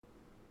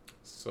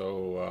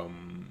So,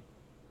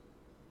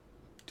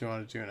 Do you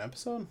want to do an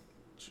episode?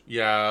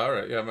 yeah, all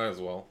right, yeah, might as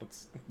well.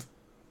 Let's.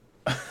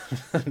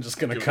 I'm just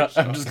gonna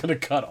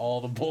cut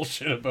all the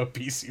bullshit about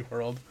PC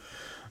World.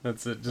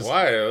 That's it. Just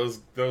Why? That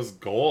was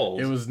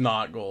gold. It was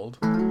not gold.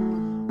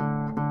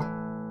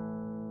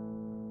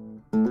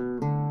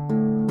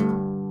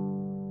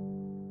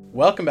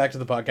 Welcome back to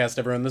the podcast,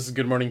 everyone. This is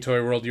Good Morning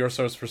Toy World, your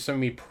source for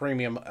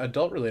semi-premium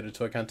adult-related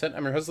toy content.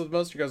 I'm your host of the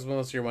most, you guys with the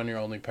most, your one, your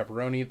only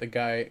pepperoni, the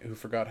guy who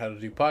forgot how to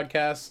do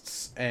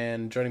podcasts.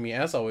 And joining me,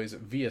 as always,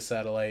 via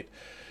satellite,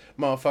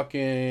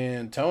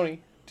 motherfucking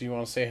Tony. Do you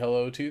want to say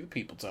hello to the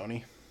people,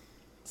 Tony?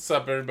 What's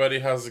up, everybody?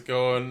 How's it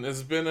going?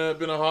 It's been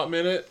a hot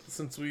minute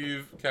since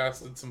we've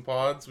casted some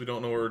pods. We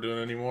don't know what we're doing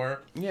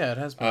anymore. Yeah, it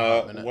has been a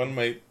hot minute. One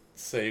might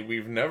say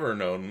we've never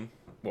known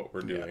what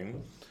we're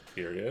doing,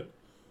 period.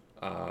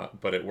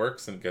 But it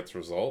works and gets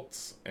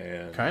results,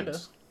 and Kinda.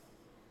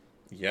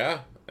 Yeah,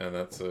 and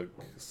that's a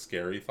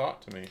scary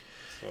thought to me.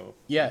 So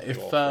yeah,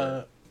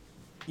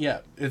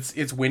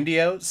 it's windy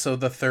out, so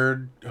the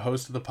third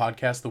host of the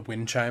podcast, the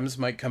wind chimes,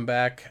 might come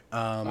back.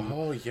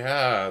 Oh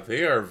yeah,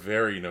 they are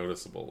very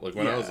noticeable. Like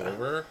when I was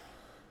over,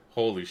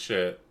 holy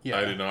shit! Yeah.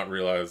 I did not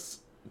realize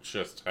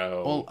just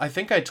how. Well, I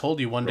think I told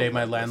you one day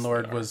my relentless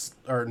landlord they are. was,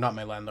 or not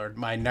my landlord,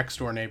 my next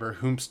door neighbor,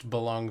 whomst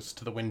belongs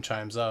to the wind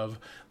chimes of,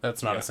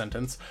 that's not Yeah. a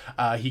sentence,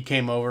 he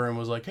came over and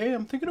was like, hey,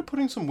 I'm thinking of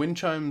putting some wind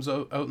chimes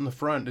out in the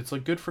front. It's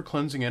like good for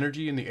cleansing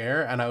energy in the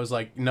air. And I was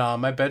like, nah,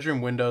 my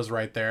bedroom window's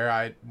right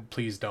there.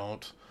 Please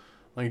don't.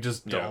 Like,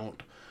 just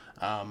don't.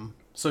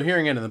 So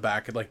hearing it in the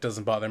back, it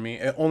doesn't bother me.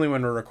 Only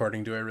when we're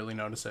recording do I really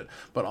notice it.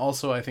 But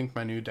also, I think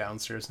my new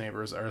downstairs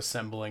neighbors are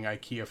assembling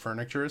IKEA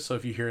furniture. So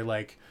if you hear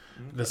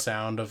the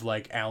sound of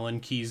Allen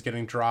keys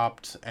getting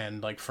dropped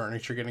and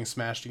furniture getting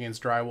smashed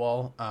against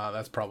drywall,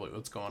 that's probably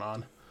what's going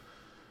on.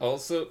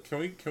 Also, can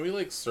we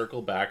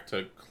circle back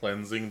to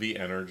cleansing the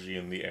energy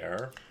in the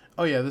air?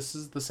 Oh yeah, this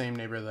is the same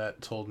neighbor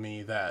that told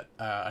me that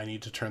I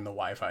need to turn the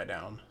Wi-Fi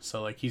down.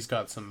 So he's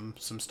got some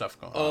stuff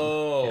going on.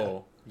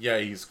 Oh. Yeah,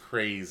 he's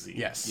crazy.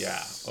 Yes. Yeah.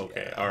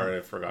 Okay. Yeah. All right.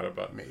 I forgot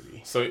about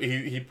Maybe. So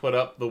he put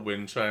up the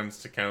wind chimes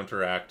to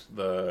counteract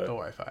the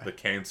Wi-Fi. the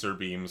cancer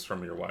beams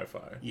from your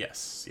Wi-Fi.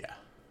 Yes. Yeah.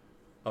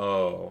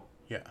 Oh.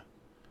 Yeah.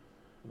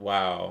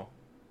 Wow.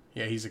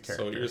 Yeah, he's a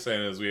character. So what you're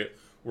saying is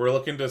we're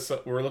looking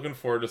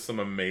forward to some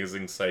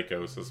amazing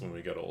psychosis when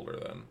we get older.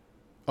 Then.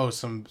 Oh,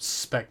 some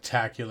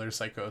spectacular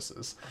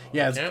psychosis. Oh,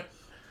 Yeah.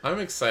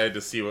 I'm excited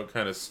to see what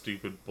kind of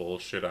stupid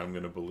bullshit I'm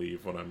gonna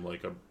believe when I'm a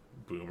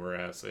boomer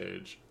ass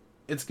age.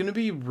 It's going to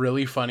be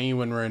really funny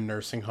when we're in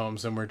nursing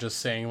homes and we're just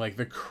saying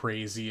the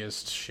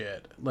craziest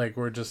shit.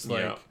 We're just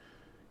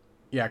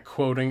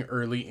quoting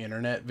early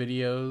internet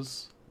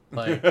videos.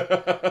 Being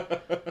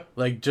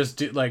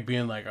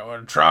I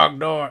want a truck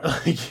door.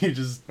 You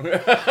just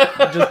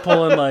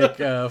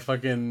pulling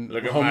fucking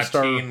Look at my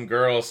Teen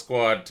Girl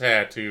Squad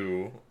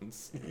tattoo.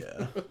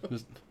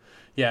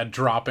 Yeah,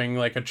 dropping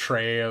the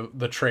tray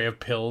of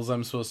pills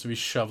I'm supposed to be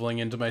shoveling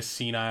into my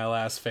senile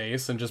ass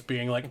face and just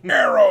being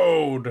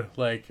arrowed.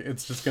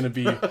 It's just gonna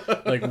be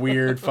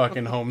weird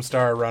fucking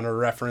Homestar Runner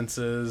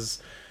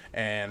references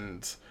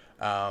and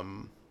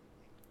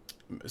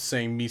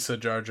saying Misa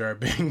Jar Jar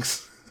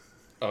Binks.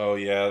 Oh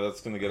yeah,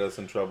 that's gonna get us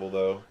in trouble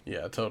though.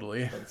 Yeah,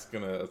 totally. That's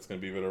gonna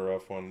be a bit of a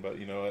rough one, but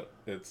you know what?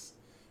 It's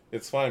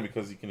fine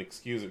because you can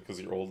excuse it because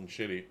you're old and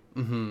shitty.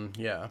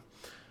 Mm-hmm. Yeah.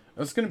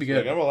 It's gonna be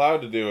good. I'm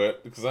allowed to do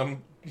it because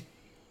I'm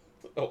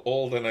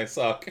old and I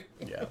suck.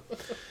 Yeah.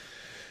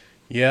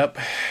 Yep.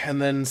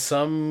 And then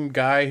some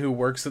guy who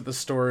works at the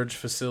storage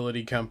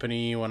facility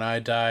company when I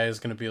die is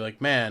gonna be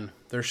man,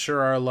 there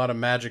sure are a lot of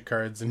magic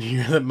cards in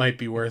here that might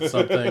be worth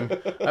something.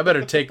 I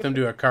better take them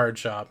to a card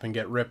shop and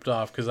get ripped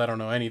off because I don't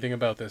know anything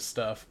about this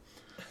stuff.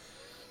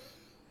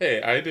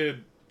 Hey, I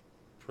did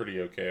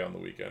pretty okay on the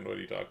weekend. What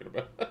are you talking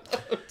about?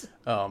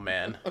 Oh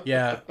man,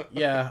 yeah.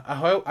 I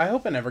hope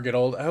I never get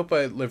old. I hope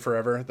I live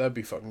forever. That'd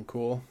be fucking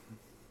cool.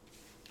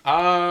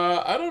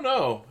 I don't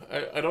know.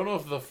 I don't know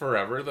if the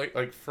forever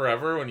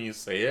forever when you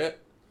say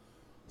it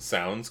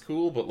sounds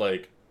cool, but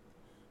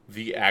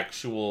the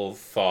actual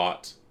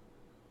thought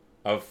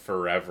of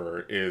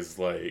forever is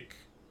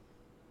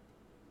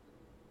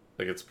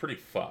it's pretty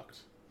fucked.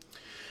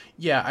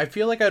 Yeah, I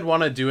feel I'd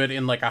want to do it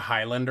in a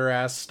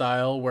Highlander-ass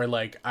style where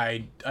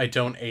I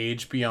don't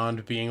age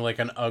beyond being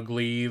an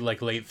ugly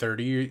late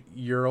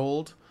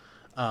 30-year-old.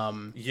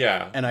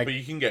 Yeah, but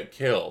you can get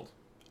killed.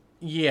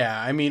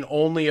 Yeah, I mean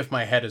only if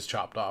my head is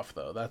chopped off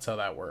though. That's how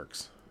that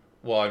works.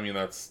 Well, I mean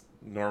that's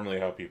normally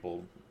how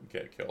people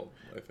get killed,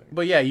 I think.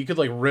 But yeah, you could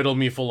riddle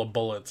me full of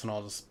bullets and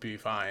I'll just be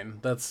fine.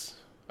 That's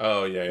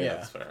Oh yeah,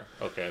 that's fair.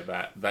 Okay,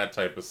 that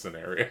type of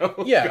scenario.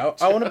 Yeah,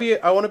 Gotcha. I want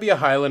to be a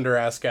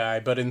Highlander-ass guy,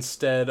 but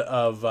instead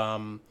of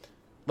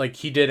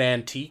he did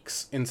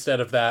antiques, instead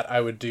of that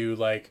I would do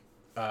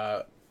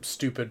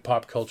stupid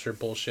pop culture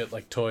bullshit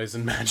like toys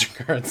and magic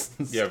cards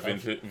and stuff.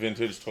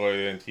 Vintage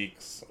toy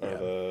antiques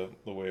are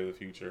the way of the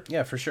future.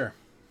 Yeah, for sure.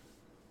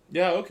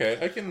 Yeah, okay.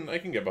 I can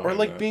get behind Or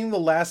like that. being the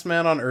last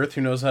man on Earth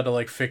who knows how to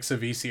like fix a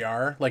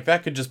VCR. Like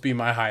that could just be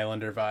my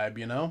Highlander vibe,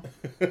 you know?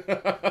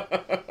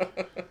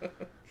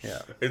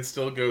 Yeah. It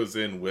still goes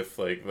in with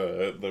like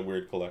the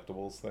weird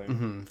collectibles thing.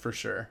 Mm-hmm, for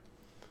sure.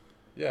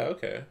 Yeah,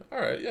 okay. All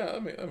right. Yeah,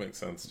 that makes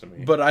sense to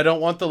me. But I don't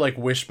want the like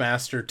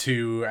Wishmaster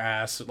 2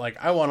 ass like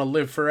I want to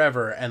live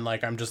forever and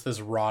like I'm just this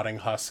rotting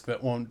husk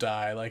that won't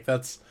die. Like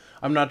that's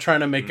I'm not trying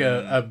to make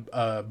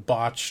a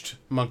botched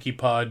monkey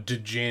paw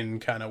Djinn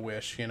kind of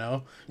wish, you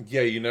know?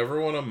 Yeah, you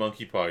never want to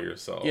monkey paw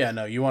yourself. Yeah,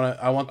 no, you want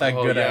to I want that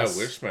Oh good yeah, ass.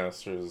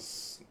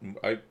 Wishmasters.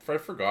 I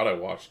forgot I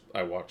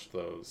watched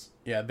those.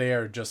 Yeah, they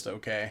are just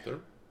okay. They're,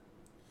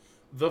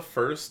 the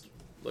first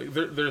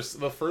there's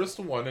the first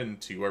one and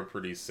two are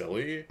pretty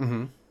silly.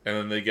 Mm-hmm. And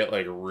then they get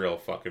like real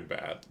fucking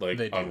bad, like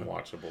They do.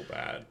 unwatchable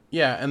bad.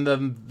 Yeah, and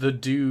then the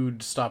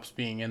dude stops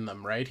being in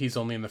them, right? He's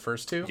only in the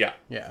first two? Yeah.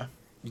 Yeah.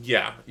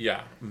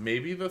 Yeah.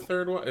 Maybe the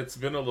third one. It's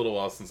been a little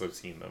while since I've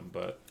seen them,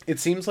 but It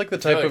seems like the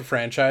type like- of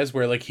franchise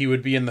where like he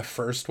would be in the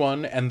first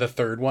one and the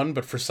third one,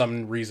 but for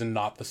some reason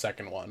not the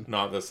second one.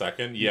 not the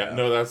second. Yeah, Yeah.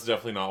 no, that's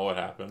definitely not what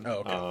happened.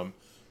 Oh, okay.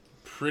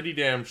 Pretty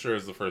damn sure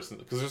is the first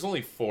because there's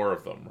only 4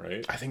 of them,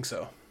 right? I think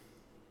so.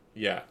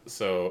 Yeah,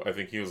 so I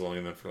think he was only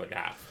in them for like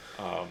half.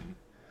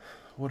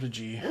 What a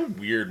G. What a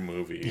weird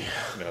movie.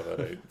 Now that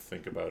I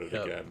think about it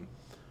Yep. again.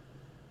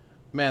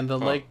 Man, the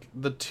Huh. like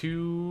the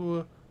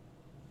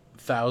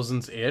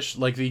 2000s-ish,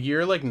 like the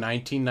year like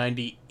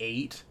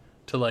 1998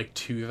 to like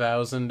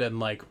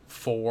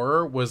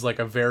 2004 was like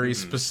a very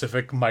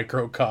specific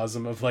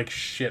microcosm of like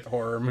shit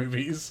horror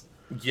movies.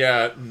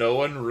 Yeah, no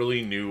one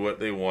really knew what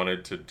they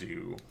wanted to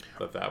do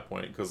at that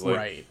point because like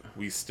Right.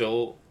 we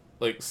still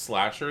like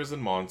slashers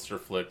and monster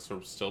flicks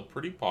were still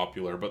pretty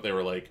popular, but they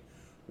were like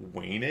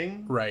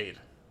waning, Right.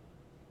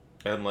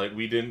 and like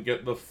we didn't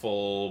get the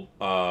full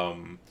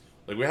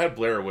like we had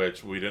Blair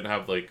Witch, but we didn't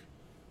have like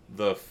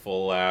the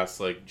full ass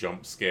like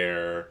jump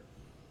scare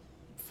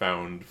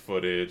found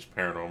footage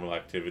paranormal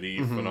activity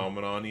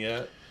phenomenon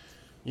yet.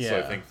 Yeah. So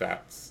I think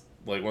that's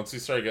like once we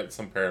started getting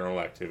some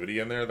paranormal activity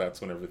in there, that's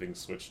when everything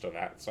switched to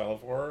that style of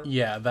horror.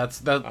 Yeah,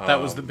 that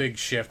was the big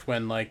shift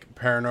when like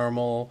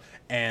paranormal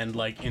and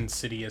like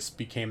Insidious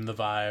became the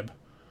vibe.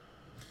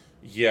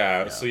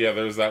 Yeah, so yeah,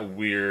 there's that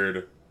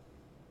weird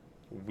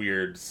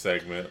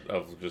segment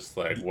of just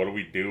like, what are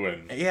we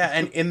doing? Yeah,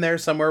 and in there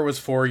somewhere was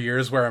 4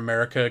 years where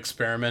America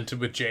experimented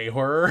with J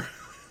horror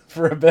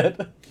for a bit.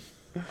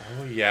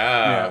 Oh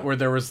yeah, Where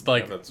there was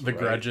like that's the right.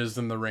 grudges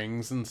and the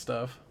rings and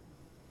stuff.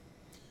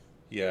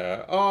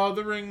 Yeah. Oh,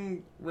 the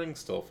ring's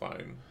still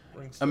fine.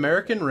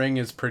 American Ring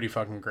is pretty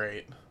fucking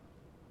great.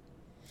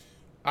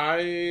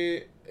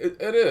 It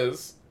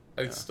is.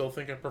 I still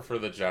think I prefer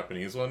the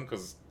Japanese one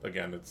because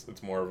again,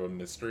 it's more of a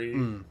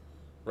mystery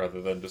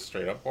rather than just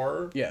straight up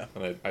horror. Yeah.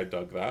 And I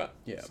dug that.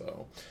 Yeah.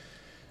 So,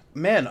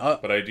 Man,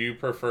 but I do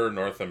prefer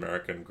North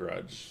American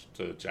Grudge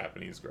to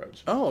Japanese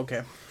Grudge. oh,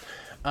 okay.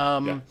 Yeah,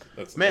 Man,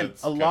 it's a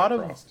kinda lot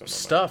crossed in of my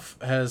stuff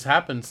has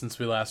happened since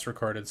we last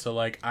recorded. So,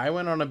 like, I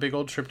went on a big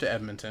old trip to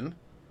Edmonton. mind.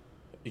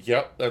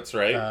 Yep, that's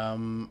right.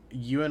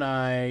 You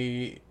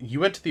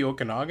went to the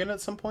Okanagan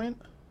at some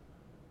point?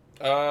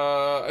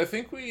 I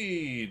think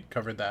we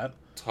Covered that.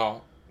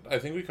 I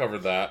think we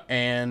covered that.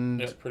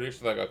 And Yeah, pretty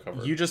sure that got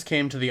covered. you just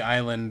came to the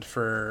island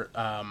for,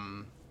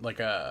 like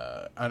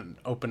an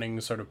opening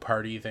sort of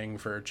party thing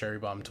for Cherry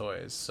Bomb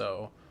Toys.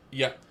 So,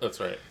 Yeah, that's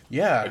right.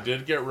 yeah. I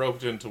did get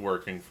roped into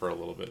working for a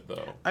little bit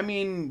though. I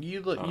mean, you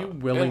It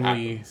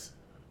willingly happens.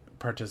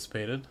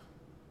 participated.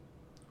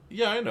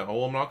 Yeah, I know.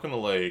 Well, I'm not gonna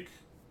like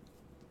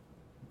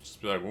just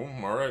be like, well,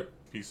 all right,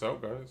 peace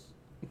out, guys.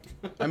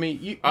 I mean,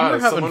 you were having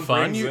someone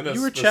fun. brings in a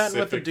You were chatting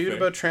with the specific dude thing.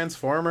 about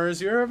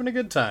Transformers. You were having a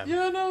good time.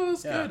 Yeah, no, it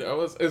was Yeah.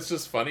 good. It's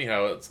just funny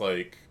how it's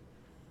like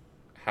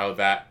how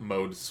that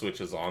mode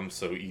switches on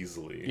so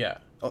easily. Yeah.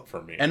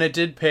 For me. And it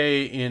did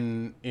pay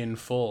in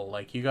full.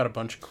 Like, you got a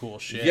bunch of cool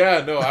shit.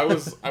 Yeah, no, I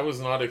was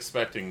not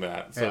expecting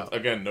that. So Yeah.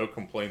 again, no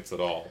complaints at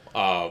all.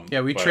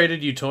 Yeah, we but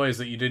traded you toys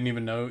that you didn't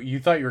even know. You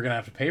thought you were going to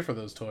have to pay for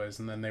those toys,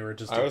 and then they were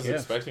just I a was gift.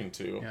 expecting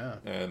to. Yeah.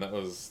 And that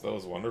was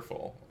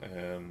wonderful.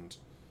 And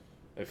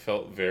it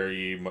felt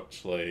very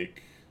much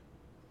like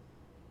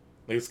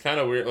it's kind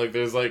of weird. Like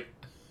there's like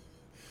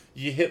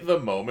you hit the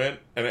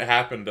moment, and it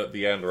happened at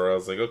the end where I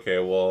was like, okay,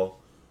 well,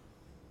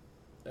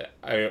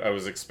 I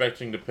was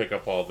expecting to pick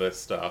up all this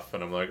stuff,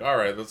 and I'm like, all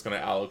right, that's going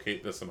to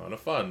allocate this amount of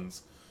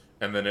funds.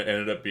 And then it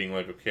ended up being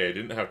like, okay, I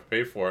didn't have to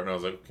pay for it. And I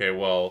was like, okay,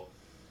 well,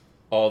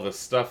 all the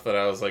stuff that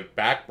I was like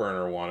back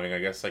burner wanting, I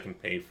guess I can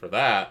pay for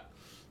that.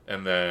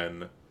 And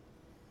then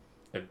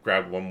I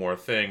grabbed one more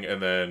thing,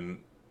 and then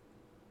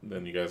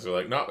you guys are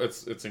like, no,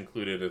 it's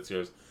included, it's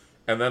yours.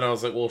 And then I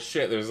was like, well,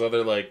 shit, there's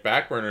other like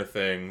back burner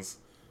things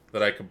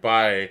that I could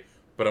buy.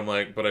 But I'm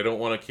like, but I don't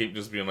want to keep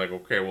just being like,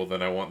 okay, well,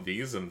 then I want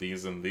these and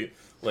these and these.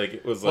 Like,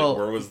 it was like, Well,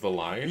 where was the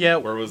line? yeah,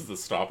 Where was the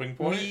stopping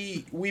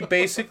point? We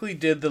basically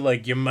did the,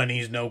 like, your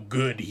money's no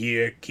good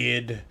here,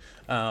 kid.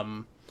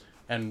 And,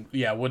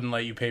 yeah, wouldn't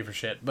let you pay for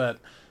shit. But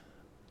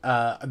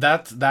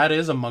That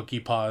is a monkey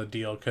paw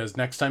deal, because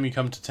next time you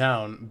come to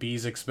town,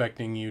 B's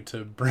expecting you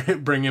to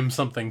bring him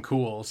something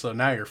cool. So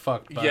now you're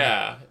fucked. Bud.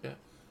 Yeah.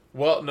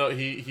 Well, no,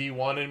 he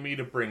wanted me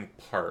to bring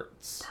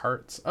parts.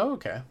 Parts. Oh,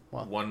 okay.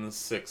 Well,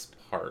 1/6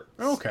 parts.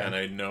 Okay. And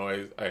I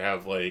know I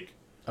have like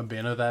a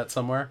bin of that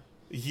somewhere.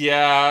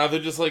 Yeah, they're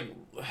just like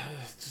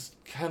just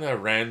kind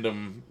of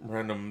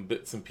random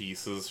bits and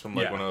pieces from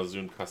like when I was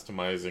doing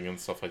customizing and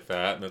stuff like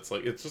that, and it's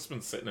just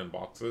been sitting in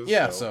boxes.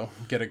 Yeah, so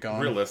get it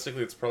going.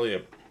 Realistically, it's probably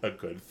a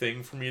good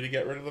thing for me to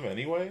get rid of them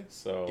anyway.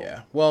 So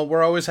yeah, well,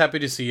 we're always happy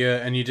to see you,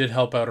 and you did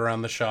help out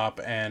around the shop,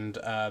 and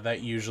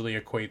that usually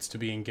equates to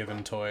being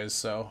given toys.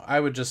 So I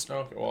would just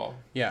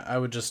I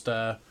would just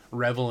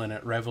revel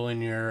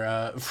in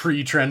your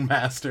free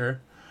Trendmaster.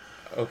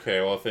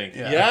 Okay, well, thank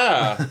you.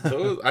 Yeah,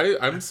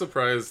 I'm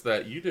surprised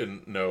that you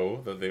didn't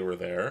know that they were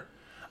there.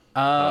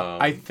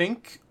 I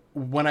think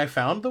when I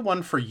found the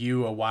one for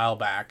you a while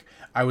back,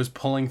 I was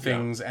pulling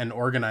things and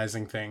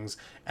organizing things,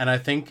 and I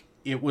think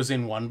it was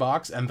in one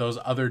box, and those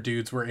other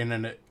dudes were in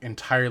an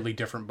entirely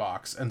different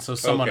box, and so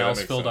someone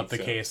else filled up the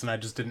case, and I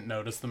just didn't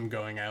notice them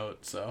going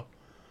out. So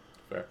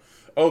fair.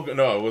 Oh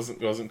no, I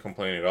wasn't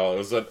complaining at all. It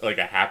was like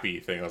a happy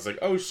thing. I was like,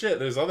 oh shit,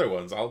 there's other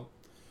ones. I'll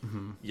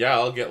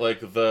get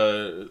like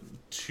the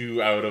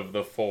 2 out of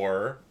the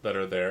 4 that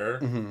are there.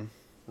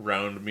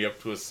 Round me up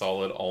to a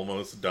solid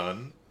almost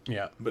done.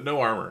 Yeah. But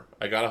no armor.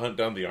 I gotta hunt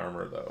down the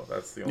armor, though.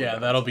 That's the only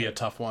that'll be a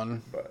tough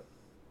one. But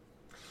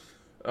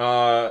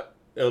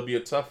it'll be a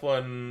tough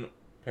one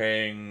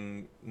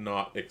paying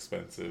not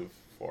expensive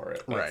for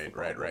it.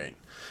 Right.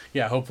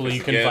 Yeah, hopefully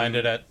you can find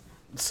it at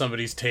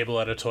somebody's table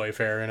at a toy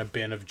fair in a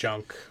bin of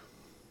junk.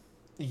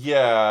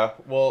 Yeah.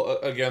 Well,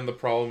 again, the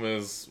problem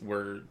is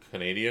we're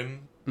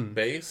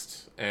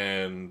Canadian-based,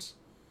 and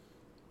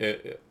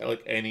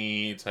like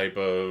any type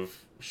of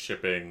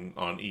shipping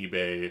on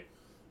eBay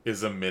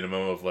is a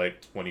minimum of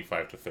like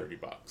 $25 to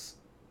 $30.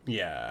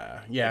 Yeah.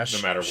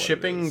 No matter what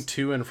shipping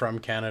to and from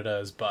Canada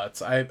is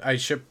butts. I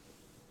ship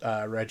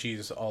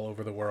Reggies all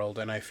over the world,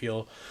 and I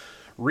feel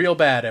real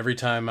bad every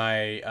time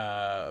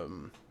I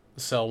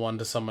sell one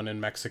to someone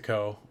in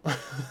Mexico,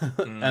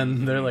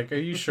 and they're like, "Are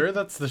you sure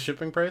that's the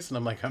shipping price?" And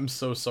I'm like, "I'm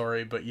so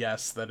sorry, but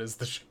yes, that is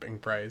the shipping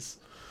price."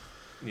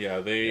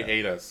 Yeah, they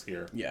hate us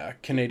here. Yeah,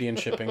 Canadian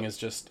shipping is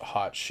just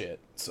hot shit.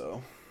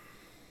 So.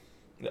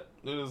 Yeah,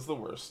 it is the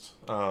worst.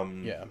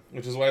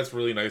 Which is why it's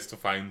really nice to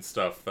find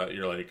stuff that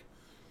you're like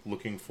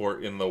looking for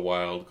in the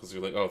wild, because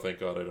you're like, oh, thank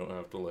God I don't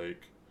have to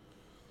like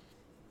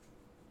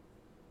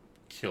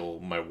kill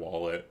my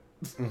wallet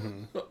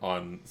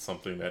on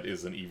something that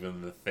isn't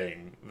even the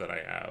thing that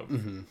I have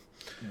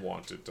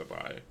wanted to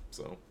buy.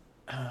 So.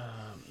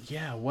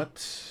 What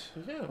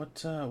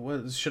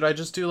should I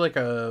just do like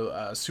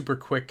a super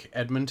quick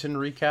Edmonton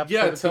recap?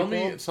 Yeah, tell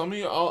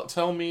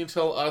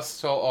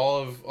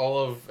all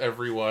of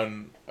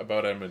everyone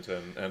about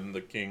Edmonton and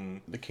the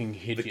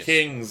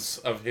kings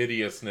of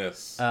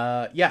hideousness.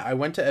 I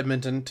went to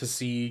Edmonton to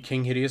see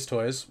King Hideous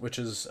Toys, which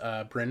is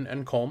Bryn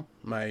and Colm,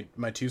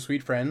 my two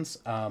sweet friends.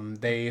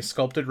 They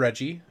sculpted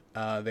Reggie.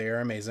 They are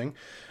amazing.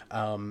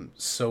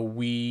 So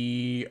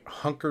we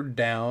hunkered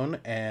down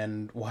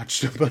and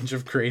watched a bunch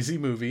of crazy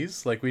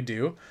movies like we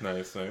do.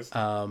 Nice.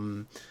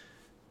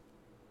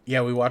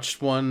 We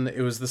watched one.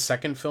 It was the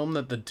second film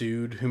that the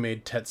dude who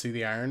made Tetsu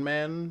the Iron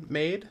Man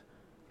made.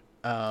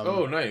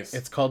 Oh, nice.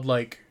 It's called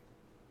like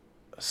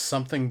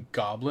something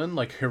Goblin,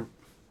 like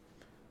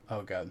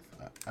oh god.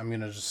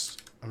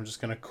 I'm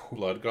just gonna...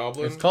 Blood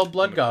Goblin? It's called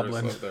Blood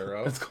Goblin.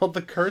 It's called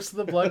The Curse of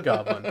the Blood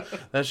Goblin.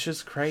 That's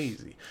just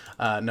crazy.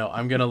 No,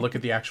 I'm gonna look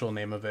at the actual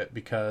name of it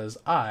because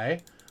I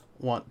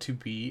want to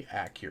be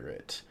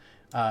accurate.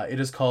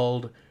 It is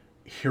called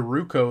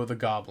Hiruko the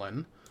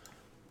Goblin.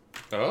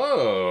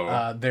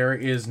 Oh. There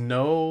is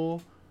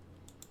no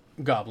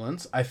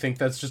goblins. I think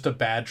that's just a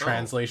bad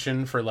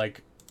translation for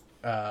like...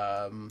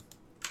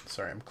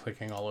 sorry, I'm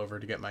clicking all over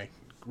to get my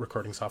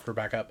recording software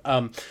back up.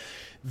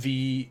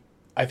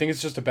 I think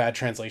it's just a bad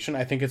translation.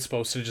 I think it's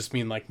supposed to just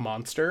mean like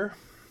monster.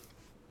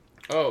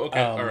 Oh,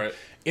 okay, all right.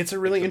 It's a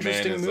really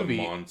interesting movie.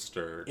 A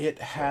monster. It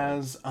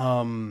has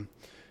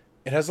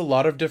a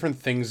lot of different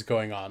things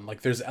going on.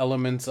 Like there's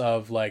elements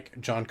of like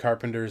John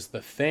Carpenter's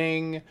The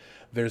Thing.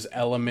 There's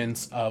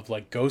elements of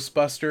like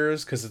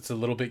Ghostbusters because it's a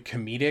little bit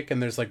comedic, and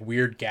there's like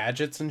weird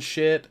gadgets and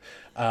shit.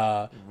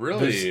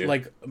 Really? There's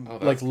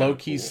like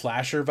low-key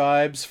slasher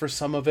vibes for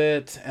some of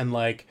it, and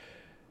like.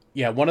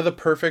 Yeah, one of the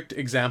perfect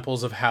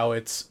examples of how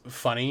it's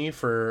funny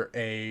for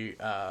a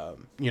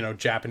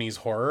Japanese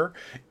horror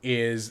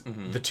is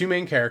the two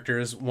main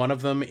characters. One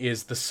of them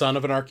is the son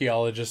of an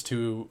archaeologist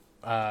who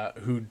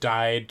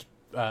died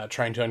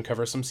trying to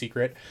uncover some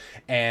secret,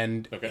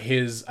 and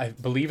I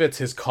believe it's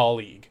his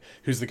colleague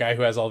who's the guy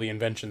who has all the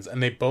inventions,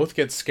 and they both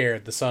get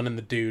scared, the son and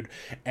the dude,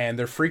 and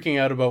they're freaking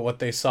out about what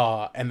they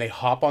saw, and they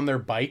hop on their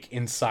bike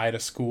inside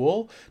a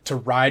school to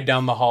ride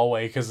down the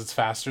hallway because it's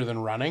faster than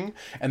running,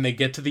 and they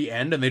get to the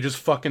end and they just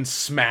fucking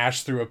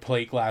smash through a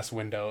plate glass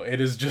window. It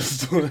is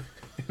just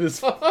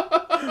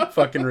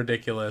Fucking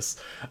ridiculous.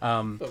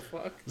 The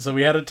fuck? So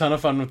we had a ton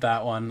of fun with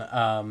that one.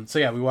 So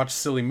yeah, we watched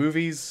silly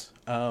movies.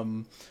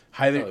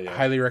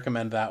 Highly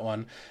recommend that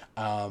one.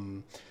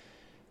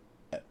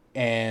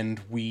 And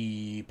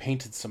we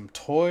painted some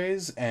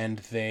toys, and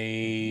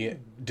they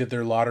did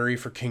their lottery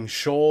for King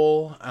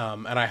Shoal,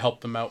 and I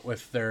helped them out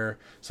with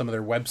some of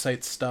their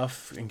website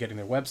stuff and getting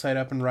their website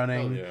up and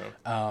running. Hell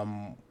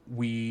yeah.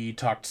 We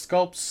talked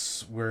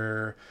sculpts.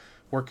 We're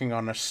working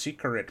on a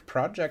secret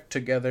project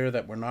together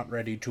that we're not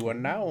ready to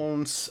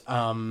announce.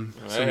 I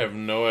have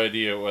no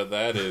idea what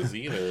that is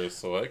either,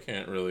 so I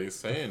can't really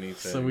say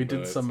anything. So we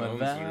did some of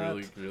that.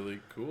 Really, really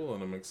cool,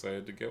 and I'm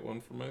excited to get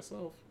one for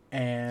myself.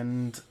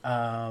 And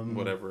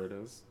whatever it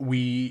is.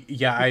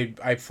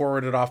 I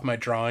forwarded off my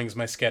drawings,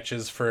 my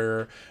sketches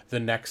for the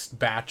next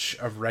batch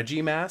of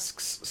Reggie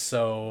masks.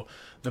 So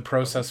the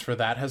process for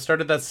that has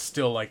started. That's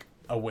still like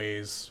a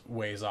ways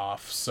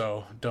off.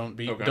 So don't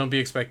be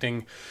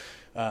expecting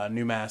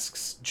new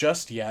masks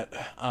just yet.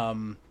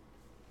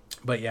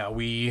 But yeah,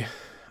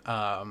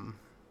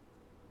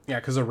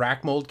 because a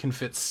rack mold can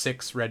fit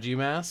 6 Reggie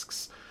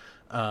masks.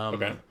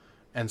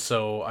 And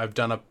so I've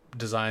done up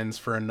designs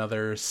for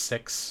another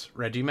 6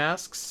 Reggie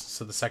masks.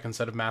 So the second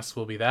set of masks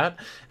will be that.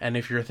 And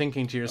if you're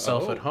thinking to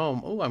yourself at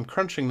home, oh, I'm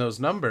crunching those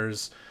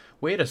numbers.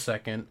 Wait a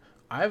second.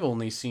 I've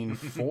only seen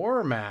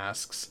 4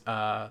 masks.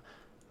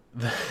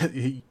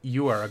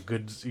 You're a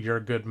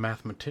good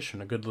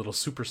mathematician, a good little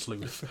super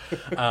sleuth.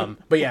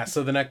 But yeah,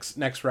 so the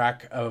next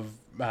rack of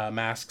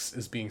masks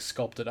is being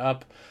sculpted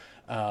up,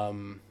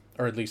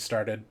 or at least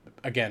started.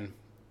 Again,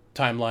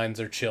 timelines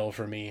are chill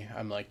for me.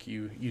 I'm like,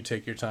 you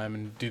take your time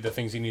and do the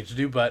things you need to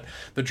do, but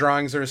the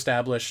drawings are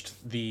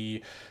established.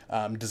 The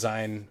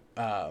design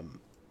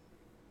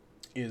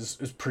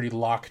is pretty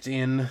locked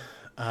in.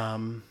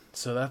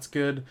 So that's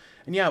good.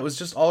 And yeah, it was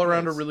just all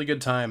around a really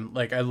good time.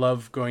 Like, I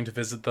love going to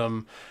visit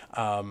them.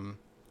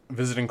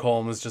 Visiting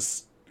Colm was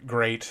just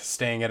great.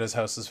 Staying at his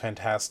house is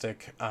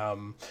fantastic.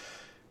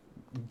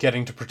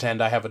 Getting to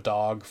pretend I have a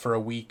dog for a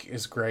week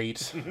is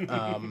great.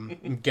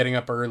 Getting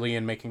up early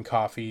and making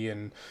coffee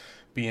and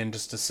being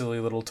just a silly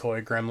little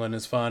toy gremlin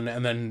is fun.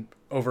 And then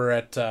over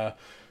at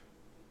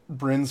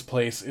Bryn's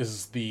place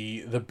is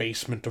the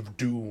basement of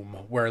doom,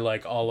 where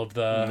like all of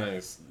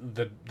the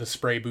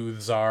spray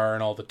booths are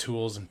and all the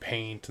tools and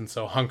paint, and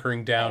so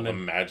hunkering down all the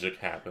magic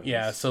happens.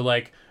 Yeah, so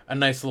like a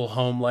nice little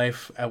home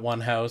life at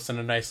one house and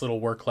a nice little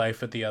work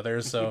life at the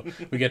other. So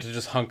we get to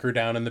just hunker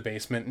down in the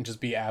basement and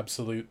just be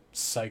absolute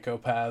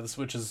psychopaths,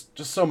 which is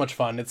just so much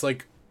fun. It's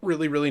like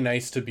really, really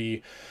nice to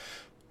be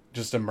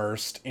just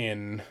immersed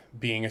in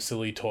being a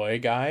silly toy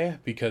guy,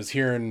 because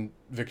here in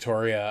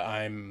Victoria,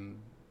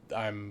 I'm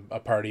a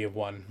party of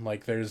one.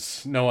 Like,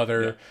 there's no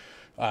other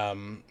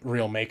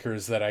real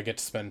makers that I get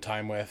to spend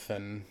time with,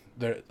 and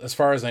there, as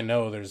far as I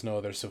know, there's no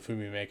other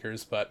Sofumi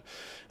makers. But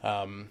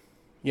so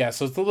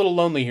it's a little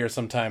lonely here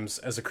sometimes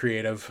as a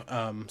creative.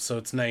 So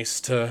it's nice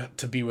to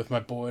be with my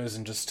boys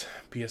and just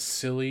be a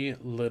silly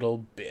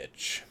little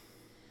bitch.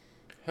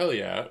 Hell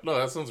yeah! No,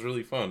 that sounds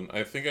really fun.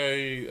 I think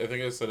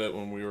I said it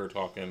when we were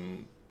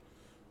walking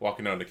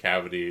down to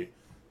Cavity.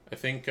 I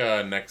think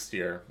next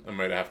year I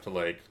might have to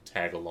like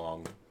tag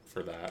along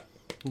for that.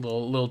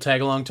 Little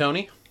tag along,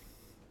 Tony.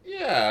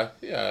 Yeah.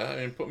 I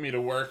mean, put me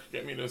to work,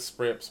 get me to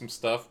spray up some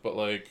stuff, but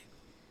like,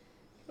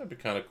 that'd be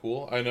kind of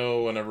cool. I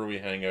know whenever we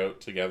hang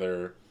out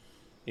together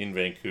in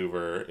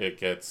Vancouver, it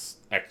gets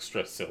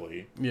extra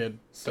silly. Yeah, it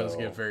does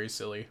get very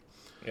silly.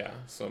 Yeah,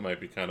 so it might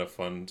be kind of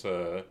fun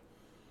to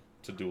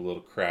do a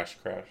little crash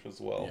as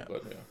well. Yeah.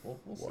 But yeah, we'll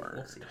see.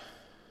 We'll see.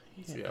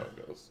 See how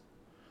it goes.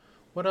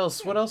 What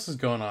else is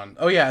going on?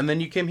 Oh yeah, and then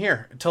you came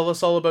here. Tell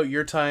us all about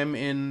your time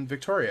in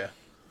Victoria.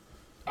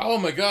 Oh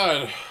my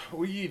god,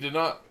 we did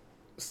not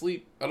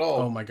sleep at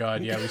all. Oh my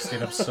god, yeah, we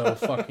stayed up so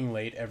fucking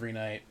late every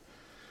night.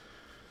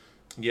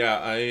 Yeah,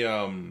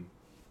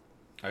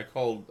 I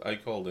called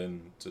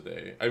in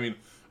today. I mean,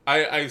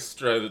 I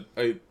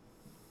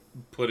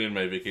put in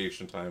my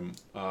vacation time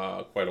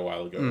quite a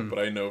while ago, but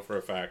I know for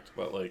a fact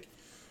that like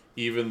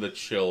even the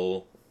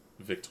chill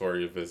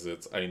Victoria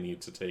visits, I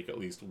need to take at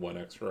least one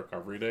extra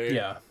recovery day.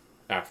 Yeah.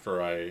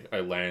 After I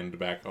land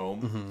back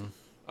home. Mm-hmm.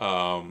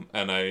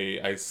 And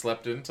I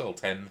slept until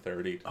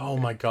 10:30. Oh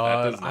my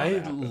god, I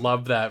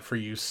love that for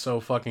you so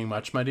fucking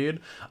much, my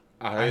dude.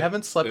 I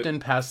haven't slept in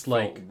past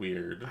like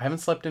weird. I haven't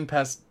slept in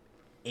past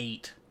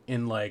 8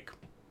 in like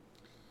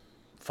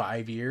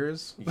 5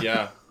 years.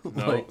 Yeah,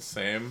 no, like,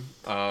 same.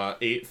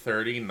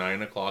 8:30,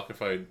 9 o'clock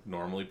if I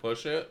normally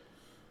push it.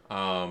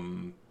 Yeah,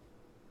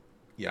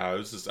 I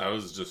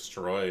was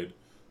destroyed.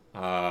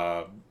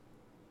 But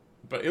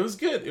it was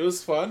good. It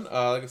was fun.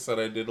 Like I said,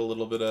 I did a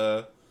little bit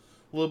of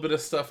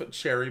stuff at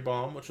Cherry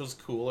Bomb, which was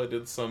cool. I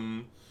did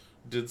some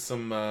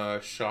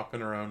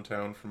shopping around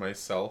town for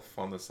myself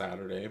on the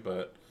Saturday,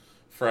 but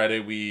Friday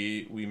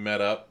we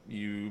met up.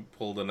 You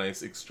pulled a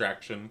nice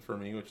extraction for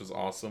me, which was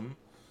awesome.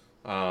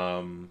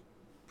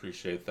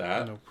 Appreciate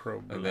that. No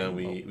problem. And then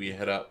we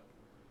hit up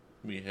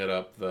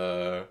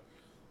the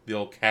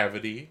old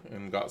Cavity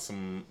and got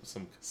some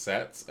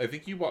cassettes. I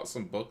think you bought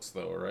some books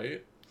though,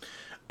 right?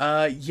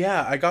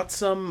 Yeah, I got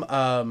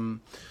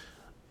some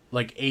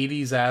like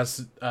 80s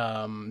ass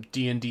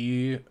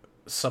D&D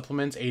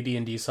supplements,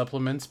 AD&D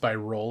supplements by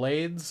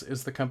Rolaids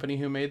is the company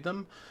who made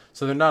them.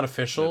 So they're not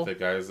official. The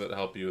guys that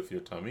help you with your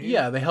tummy?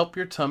 Yeah, they help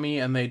your tummy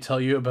and they tell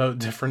you about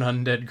different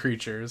undead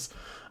creatures.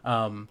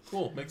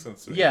 Cool, makes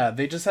sense to me. Yeah,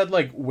 they just had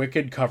like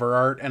wicked cover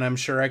art, and I'm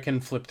sure I can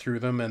flip through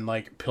them and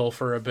like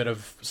pilfer a bit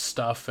of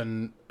stuff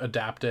and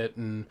adapt it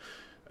and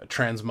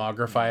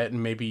transmogrify it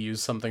and maybe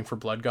use something for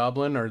Blood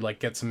Goblin or like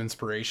get some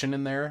inspiration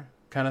in there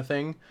kind of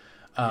thing.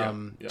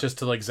 Just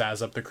to like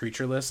zazz up the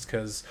creature list,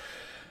 because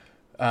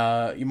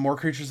more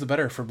creatures the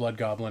better for Blood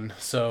Goblin.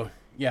 So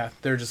yeah,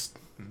 they're just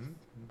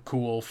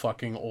cool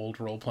fucking old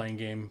role-playing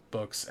game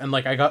books. And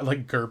like I got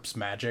like GURPS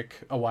Magic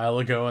a while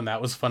ago, and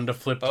that was fun to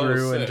flip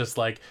through. And just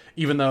like,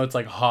 even though it's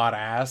like hot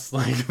ass,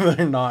 like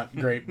they're not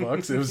great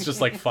books, it was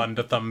just like fun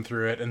to thumb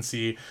through it and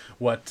see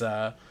what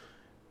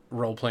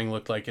role-playing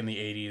looked like in the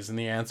 80s. And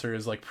the answer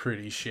is like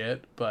pretty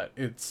shit, but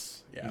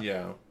it's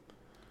yeah.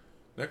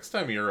 Next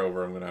time you're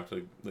over, I'm gonna have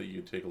to let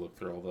you take a look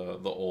through all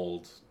the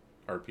old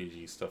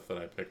RPG stuff that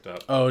I picked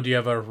up. Oh, do you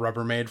have a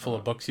Rubbermaid full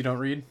of books you don't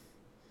read?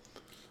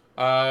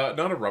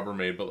 Not a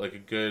Rubbermaid, but like a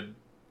good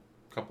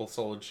couple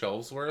solid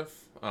shelves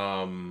worth.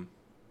 Hell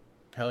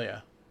yeah.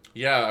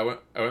 Yeah,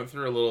 I went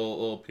through a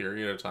little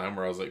period of time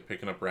where I was like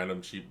picking up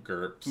random cheap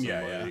GURPS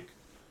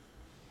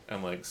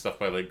and like stuff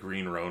by like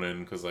Green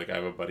Ronin, because like I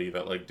have a buddy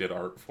that like did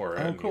art for it,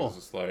 and cool. he was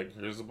just like,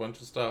 here's a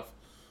bunch of stuff.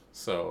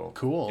 So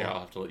cool. Yeah,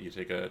 I'll have to let you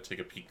take a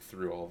peek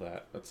through all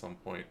that at some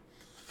point.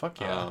 Fuck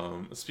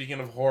yeah. Speaking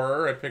of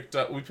horror,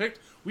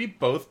 we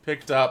both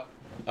picked up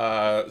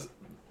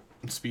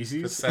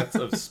Species? sets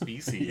of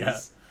Species. Yeah.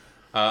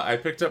 I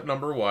picked up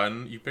number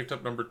 1, you picked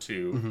up number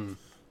 2.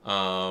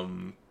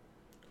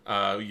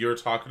 You're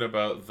talking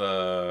about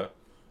the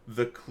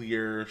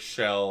clear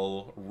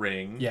shell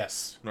ring.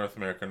 Yes. North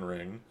American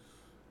ring.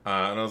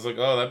 And I was like,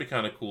 oh, that'd be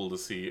kind of cool to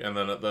see. And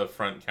then at the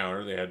front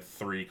counter, they had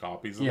 3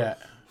 copies of them.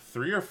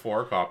 3 or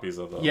 4 copies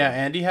of them. Yeah,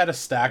 Andy had a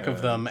stack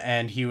of them,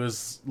 and he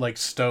was, like,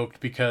 stoked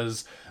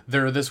because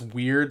they're this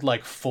weird,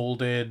 like,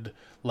 folded,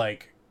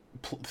 like,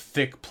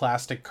 thick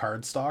plastic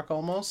cardstock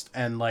almost.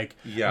 And, like,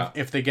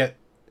 if they get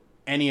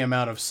any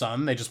amount of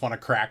sun, they just want to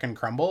crack and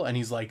crumble. And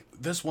he's like,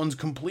 this one's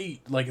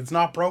complete. Like, it's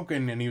not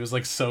broken. And he was,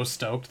 like, so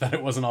stoked that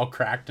it wasn't all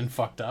cracked and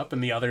fucked up.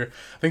 And I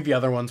think the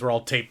other ones were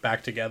all taped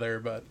back together,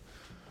 but...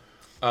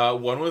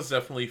 one was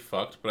definitely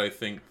fucked, but I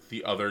think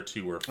the other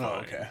 2 were fine. Oh,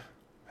 okay.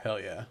 Hell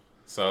yeah.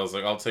 So I was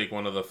like, I'll take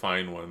one of the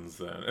fine ones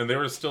then. And they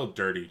were still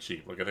dirty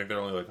cheap. Like, I think they're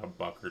only like $1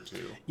 or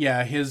 $2.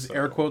 Yeah, his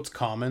air quotes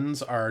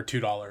commons are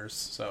 $2,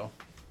 so...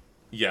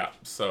 Yeah,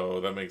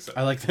 so that makes sense.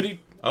 I like that he...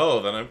 Oh,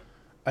 then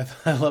I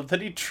love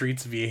that he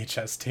treats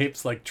VHS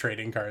tapes like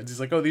trading cards. He's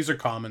like, oh, these are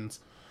commons.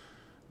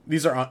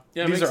 These are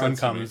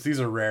uncommons. These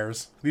are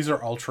rares. These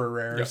are ultra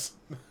rares.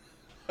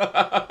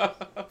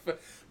 Yep.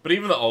 But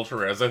even the ultra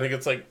rares, I think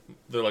it's like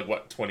they're like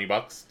what,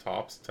 $20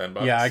 tops,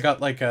 $10. Yeah, I got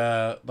like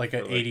a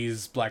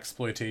 80s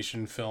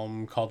blaxploitation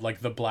film called like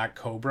The Black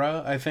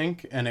Cobra, I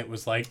think, and it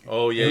was like it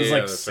was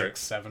like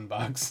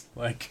 $6-7.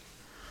 Like,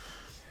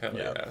 hell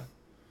yeah.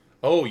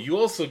 Oh, you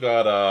also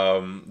got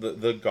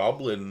the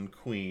Goblin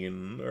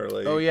Queen, or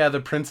like... Oh yeah, The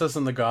Princess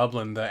and the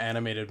Goblin, the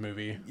animated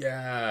movie.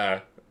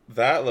 Yeah,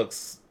 that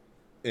looks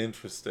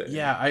interesting.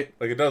 Yeah,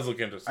 it does look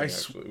interesting.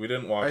 Actually, we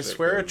didn't watch it. I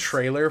swear a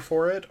trailer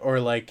for it,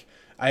 or like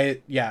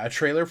a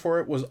trailer for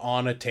it was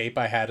on a tape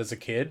I had as a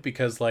kid,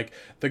 because like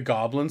the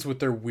goblins with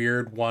their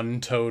weird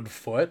one-toed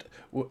foot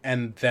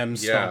and them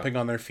stomping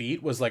on their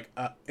feet was like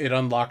it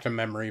unlocked a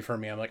memory for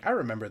me. I'm like, I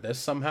remember this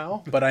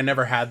somehow, but I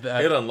never had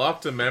that. It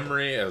unlocked a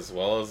memory as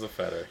well as a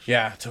fetish.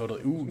 Yeah,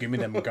 totally. Ooh, give me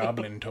them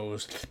goblin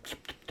toes.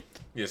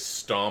 You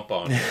stomp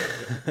on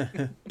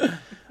it.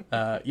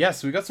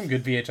 So we got some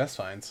good VHS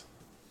finds.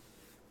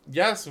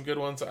 Yeah, some good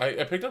ones.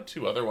 I picked up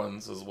 2 other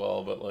ones as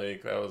well, but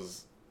like that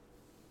was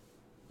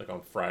like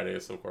on Friday,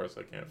 so of course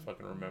I can't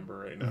fucking remember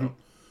right now.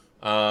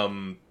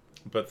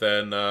 But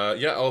then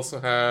I also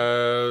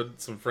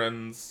had some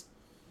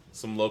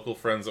local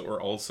friends that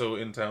were also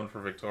in town for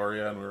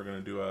Victoria, and we were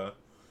gonna do a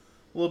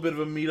little bit of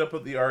a meetup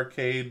at the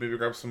arcade, maybe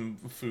grab some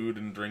food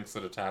and drinks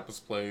at a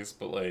tapas place,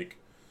 but like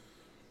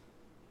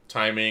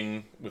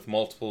timing with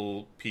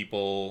multiple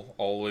people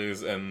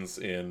always ends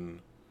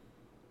in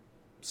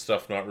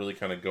stuff not really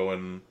kind of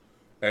going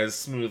as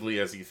smoothly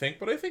as you think,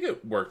 but I think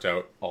it worked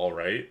out all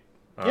right.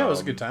 Yeah, it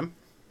was a good time.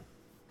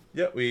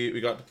 Yeah,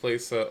 we got to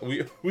place...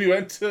 we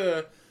went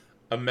to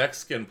a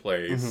Mexican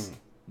place.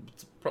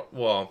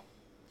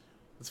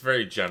 It's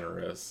very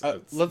generous.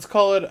 Let's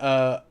call it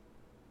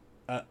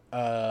an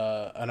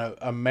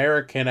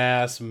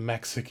American-ass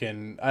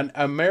Mexican. An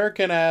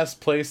American-ass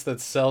place that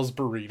sells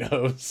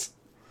burritos.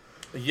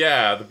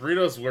 Yeah, the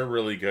burritos were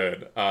really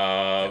good.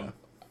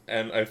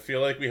 And I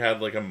feel like we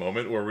had like a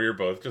moment where we were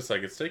both just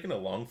like, it's taking a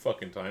long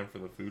fucking time for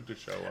the food to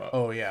show up.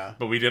 Oh yeah.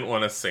 But we didn't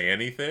want to say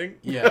anything.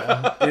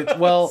 Yeah.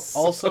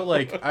 Also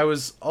like I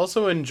was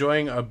also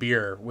enjoying a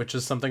beer, which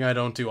is something I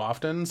don't do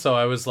often. So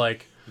I was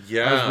like,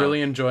 Yeah. I was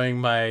really enjoying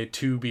my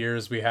 2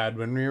 beers we had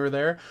when we were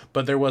there,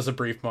 but there was a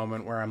brief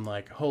moment where I'm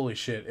like, holy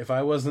shit, if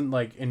I wasn't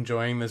like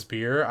enjoying this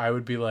beer, I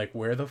would be like,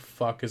 where the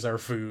fuck is our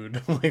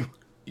food? Like,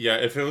 Yeah,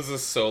 if it was a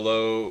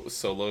solo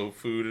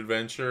food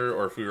adventure,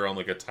 or if we were on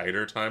like a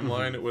tighter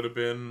timeline, it would have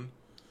been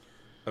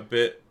a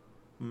bit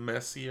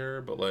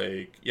messier. But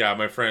like, yeah,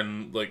 my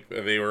friend, like,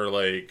 they were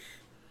like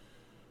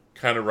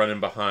kind of running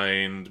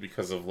behind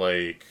because of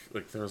like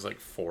there was like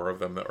 4 of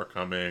them that were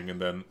coming,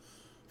 and then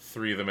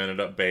 3 of them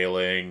ended up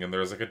bailing, and there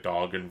was like a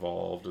dog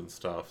involved and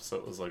stuff. So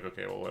it was like,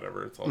 okay, well,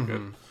 whatever, it's all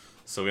good.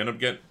 So we end up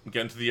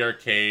getting to the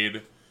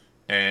arcade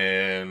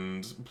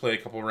and play a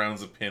couple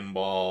rounds of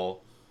pinball,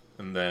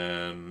 and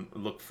then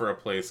look for a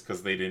place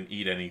because they didn't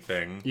eat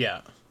anything.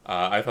 yeah.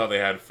 I thought they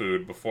had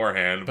food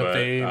beforehand, But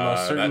they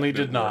most certainly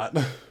did not.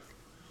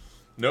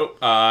 Nope.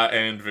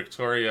 And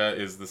Victoria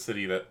is the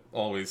city that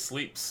always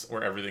sleeps,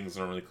 where everything's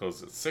normally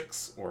closed at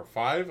 6 or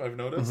 5, I've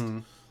noticed.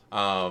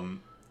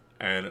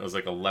 And it was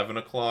like 11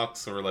 o'clock,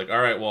 so we're like,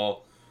 all right,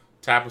 well,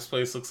 Tapas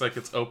Place looks like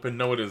it's open.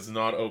 No, it is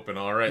not open.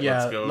 All right, Yeah,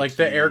 let's go. like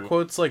the air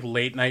quotes, like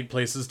late night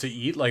places to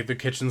eat, like the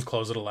kitchens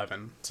close at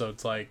 11. So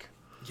it's like...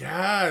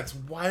 Yeah, it's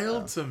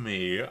wild to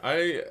me.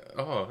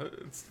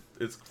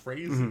 It's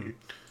crazy.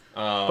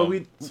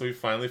 But so we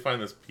finally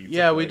find this pizza.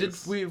 Yeah,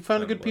 place, we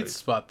found a good and, pizza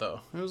spot though.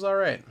 It was all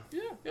right.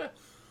 Yeah.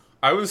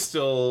 I was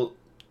still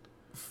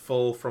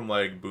full from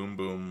like Boom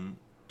Boom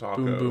Tacos.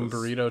 Boom Boom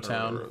Burrito or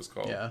Town. whatever it was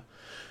called. Yeah.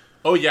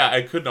 Oh yeah,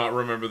 I could not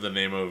remember the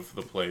name of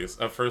the place.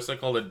 At first, I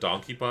called it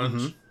Donkey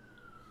Punch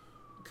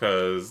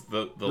because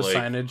the like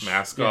signage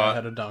mascot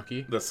had a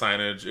donkey. The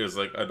signage is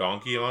like a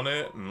donkey on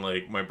it, and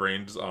like my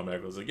brain just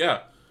automatically was like,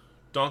 yeah,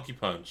 Donkey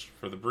Punch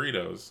for the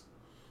burritos.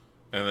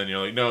 And then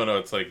you're like, no,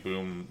 it's like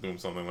Boom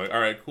something. Like, all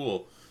right,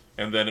 cool.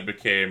 And then it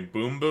became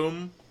Boom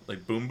Boom,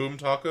 like Boom Boom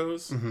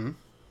Tacos,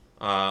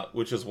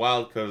 which is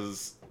wild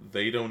because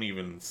they don't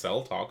even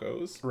sell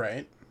tacos.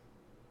 Right.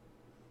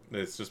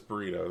 It's just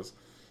burritos.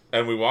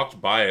 And we walked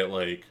by it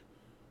like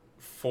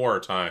 4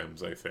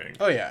 times, I think.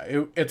 Oh yeah,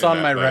 it's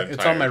on my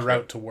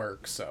route to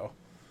work. So.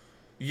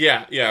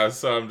 Yeah.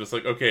 So I'm just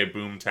like, okay,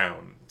 Boom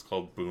Town. It's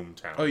called Boom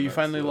Town. Oh, you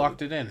finally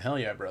locked it in. Hell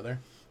yeah, brother.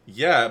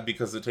 Yeah,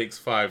 because it takes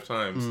 5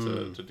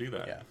 times to do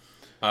that.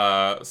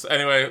 Yeah. So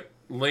anyway,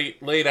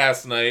 late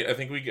ass night. I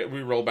think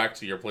we roll back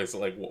to your place at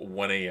like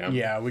 1 a.m.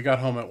 Yeah, we got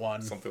home at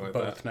 1. Something like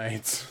both that.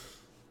 nights.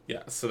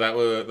 Yeah, so that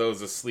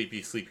was a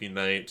sleepy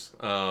night.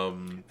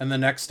 And the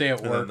next day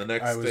at work,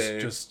 I was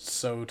day... just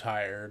so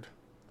tired.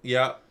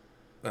 Yeah,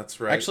 that's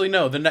right. Actually,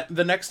 no.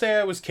 The next day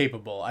I was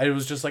capable. I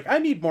was just like, I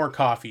need more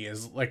coffee.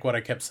 Is like what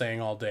I kept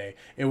saying all day.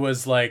 It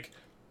was like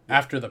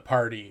after the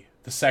party,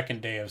 the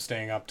second day of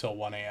staying up till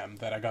 1 a.m.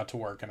 that I got to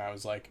work, and I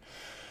was like,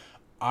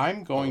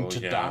 I'm going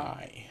to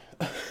die.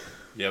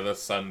 Yeah, the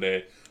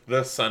Sunday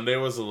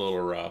was a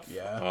little rough.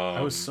 Yeah,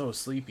 I was so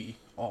sleepy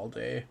all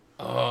day.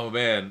 Oh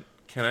man.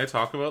 Can I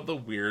talk about the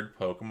weird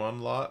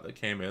Pokemon lot that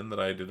came in that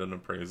I did an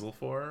appraisal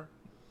for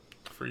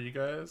you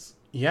guys?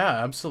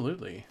 Yeah,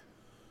 absolutely.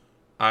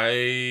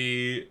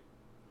 I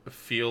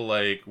feel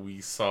like we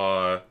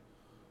saw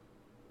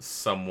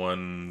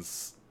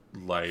someone's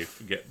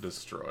life get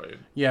destroyed.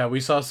 Yeah, we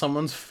saw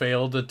someone's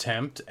failed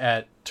attempt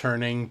at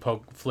turning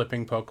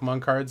flipping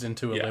Pokemon cards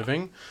into a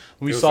living.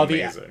 We saw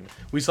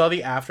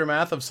the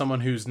aftermath of someone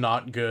who's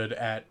not good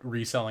at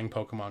reselling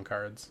Pokemon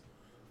cards.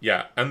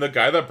 Yeah, and the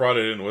guy that brought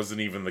it in wasn't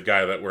even the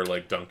guy that we're,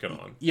 like, dunking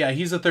on. Yeah,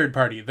 he's a third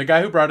party. The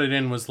guy who brought it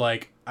in was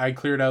like, I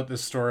cleared out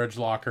this storage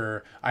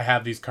locker, I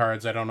have these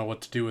cards, I don't know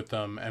what to do with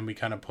them, and we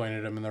kind of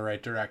pointed him in the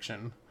right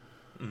direction.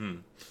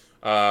 And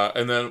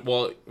then,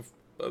 well,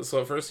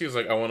 so at first he was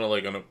like, I want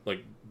to,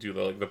 do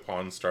the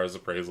Pawn Stars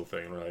appraisal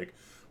thing. And we're like,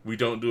 we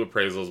don't do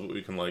appraisals, but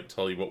we can, like,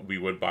 tell you what we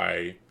would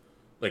buy.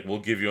 Like, we'll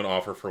give you an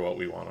offer for what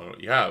we want on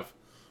what you have.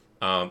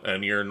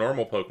 And your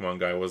normal Pokemon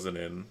guy wasn't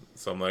in,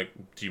 so I'm like,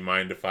 do you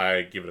mind if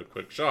I give it a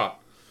quick shot?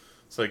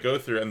 So I go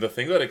through, and the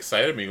thing that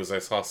excited me was I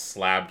saw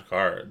slabbed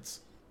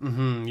cards.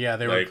 Yeah,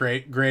 they were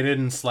graded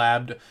and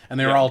slabbed, and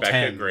they were all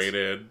Becca 10s.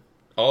 Graded,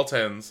 all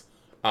 10s,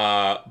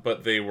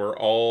 but they were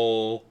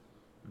all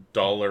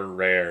dollar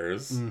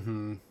rares.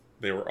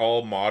 They were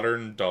all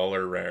modern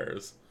dollar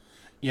rares.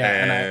 Yeah,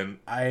 and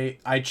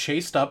I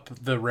chased up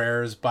the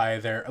rares by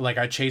their... Like,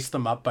 I chased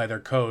them up by their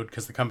code,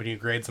 because the company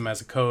grades them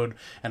as a code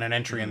and an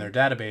entry in their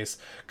database,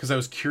 because I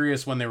was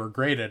curious when they were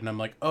graded, and I'm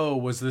like, oh,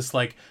 was this,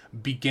 like,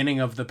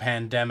 beginning of the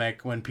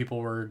pandemic when people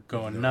were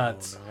going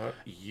nuts? Not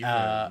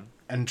even.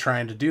 And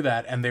trying to do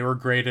that, and they were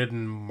graded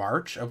in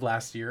March of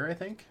last year, I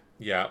think?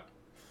 Yeah.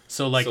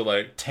 So,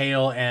 like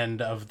tail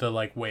end of the,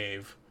 like,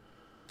 wave.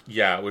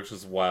 Yeah, which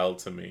is wild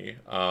to me.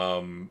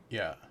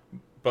 Yeah.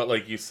 But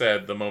like you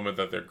said, the moment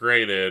that they're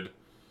graded,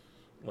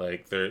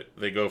 like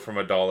they go from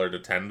 $1 to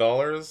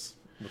 $10,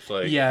 which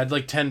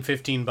like 10,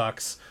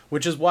 $15,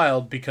 which is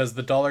wild because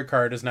the dollar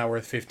card is now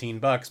worth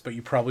 $15, but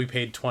you probably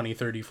paid $20,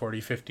 $30, $40,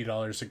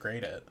 $50 to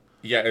grade it.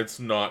 Yeah, it's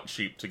not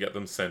cheap to get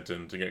them sent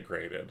in to get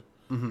graded.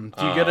 Do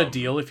you get a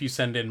deal if you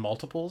send in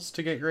multiples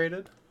to get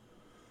graded?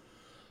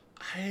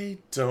 I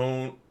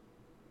don't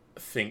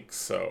think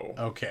so.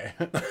 Okay.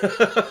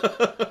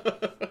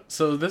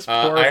 So this poor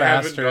I haven't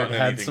bastard gotten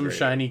had anything some graded.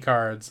 shiny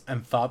cards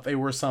and thought they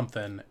were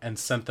something and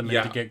sent them in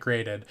Yeah. to get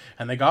graded.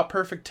 And they got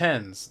perfect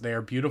 10s. They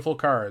are beautiful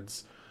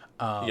cards.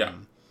 Yeah.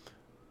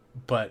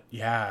 But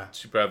yeah.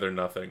 Too bad they're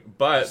nothing.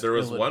 But Just there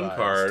was one ill-advised.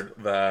 card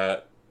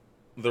that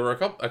there were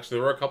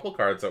a couple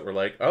cards that were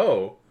like,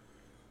 oh,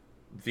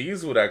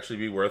 these would actually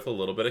be worth a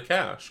little bit of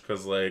cash,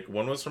 because like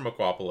one was from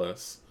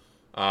Aquapolis.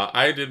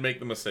 I did make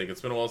the mistake.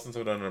 It's been a while since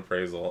I've done an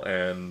appraisal,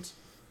 and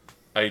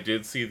I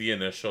did see the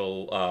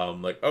initial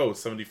like, oh,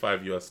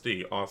 75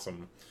 USD,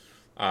 awesome.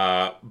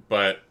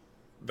 But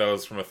that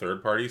was from a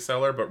third party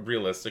seller. But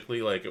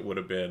realistically, like it would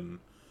have been,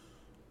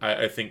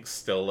 I think,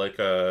 still like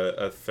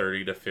a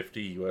 30 to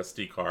 50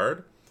 USD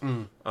card.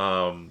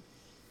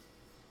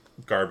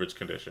 Garbage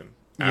condition.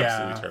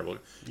 Absolutely terrible.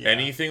 Yeah.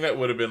 Anything that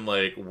would have been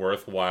like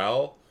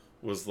worthwhile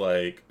was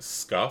like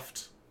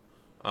scuffed.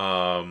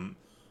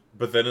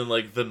 But then in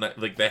like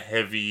the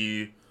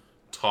heavy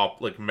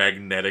top, like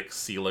magnetic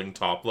ceiling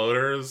top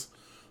loaders,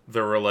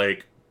 there were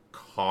like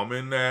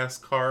common ass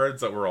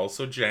cards that were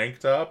also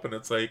janked up, and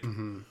it's like,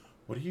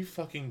 what do you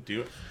fucking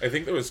do? I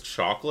think there was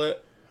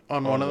chocolate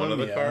On one of them,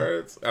 the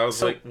cards. I was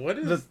So like, what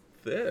is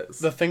this?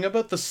 The thing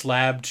about the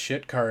slabbed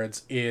shit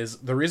cards is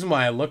the reason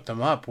why I looked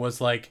them up was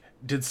like,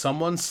 did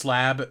someone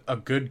slab a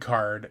good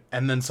card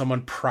and then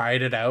someone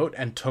pried it out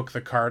and took the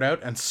card out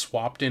and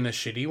swapped in a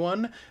shitty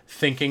one,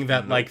 thinking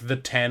that like the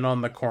 10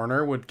 on the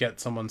corner would get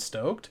someone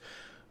stoked?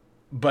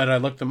 But I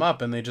looked them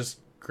up and they just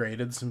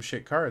graded some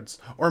shit cards.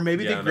 Or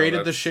maybe they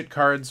graded the shit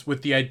cards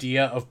with the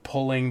idea of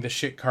pulling the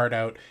shit card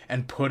out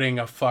and putting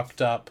a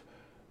fucked up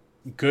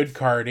good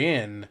card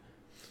in.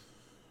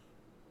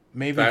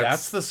 Maybe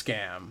that's the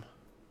scam.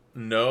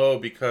 No,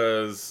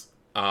 because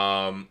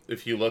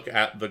if you look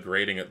at the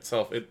grading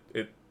itself,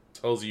 it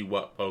tells you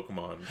what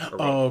Pokemon or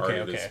what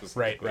card it is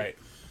specifically. Right.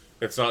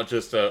 It's not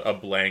just a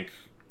blank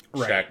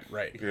check.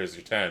 Right. Here's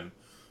your 10.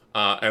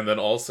 And then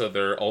also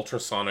they're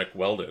ultrasonic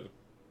welded.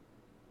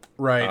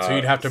 Right, so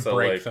you'd have to so,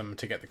 break like, them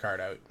to get the card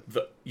out.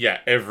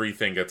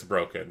 Everything gets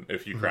broken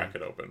if you crack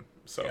it open.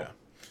 So Yeah.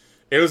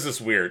 it was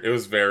just weird. It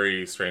was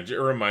very strange. It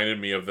reminded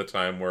me of the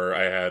time where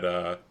I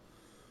had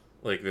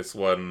like this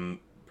one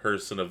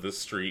person of this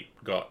street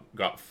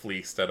got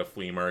fleeced at a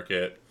flea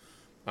market,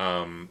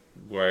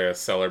 where a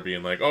seller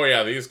being like, oh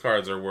yeah, these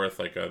cards are worth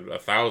like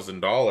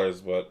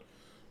 $1,000, but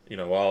you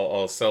know,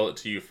 I'll sell it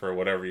to you for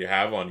whatever you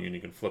have on you, and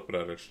you can flip it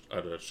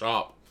at a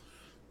shop.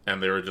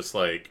 And they were just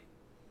like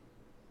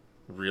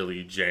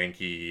really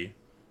janky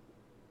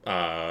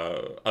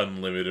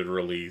unlimited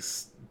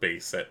release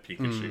base set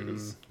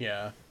Pikachus.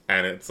 Yeah.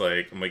 And it's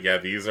like, I'm like, yeah,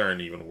 these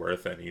aren't even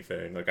worth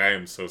anything. Like, I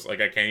am so,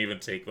 like, I can't even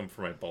take them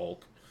for my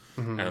bulk.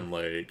 And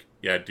like,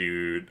 yeah,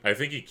 dude, I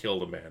think he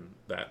killed a man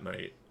that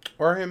night.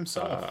 Or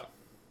himself.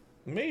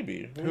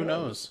 Maybe. Who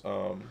knows?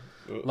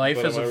 But Life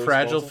is am I a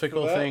fragile, responsible for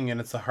fickle that? thing,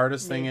 and it's the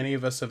hardest thing any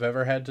of us have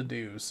ever had to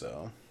do,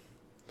 so.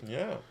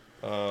 Yeah.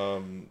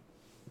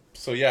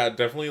 So yeah,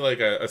 definitely like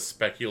a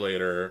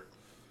speculator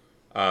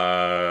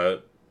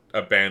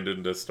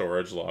abandoned a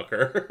storage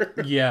locker.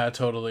 Yeah,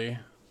 totally.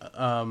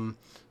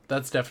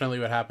 That's definitely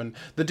what happened.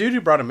 The dude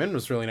who brought him in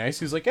was really nice.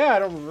 He's like,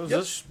 yeah,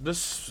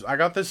 this I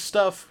got this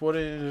stuff. What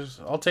is,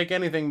 I'll take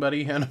anything,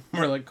 buddy. And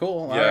we're like,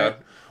 cool. Yeah. All right.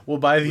 We'll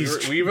buy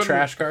these We even-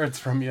 trash cards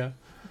from you.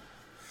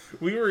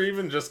 We were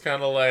even just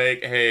kind of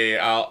like, hey,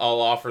 I'll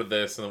offer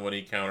this, and then when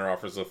he counter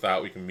offers with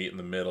that, we can meet in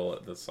the middle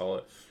at the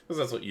solid, because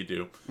that's what you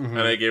do. And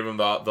I gave him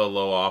the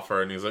low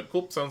offer, and he's like,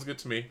 cool, sounds good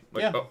to me.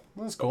 Like, Yeah, oh,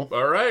 that's cool.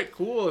 all right,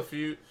 cool. If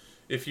you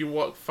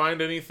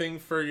find anything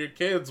for your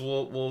kids,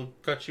 we'll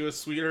cut you a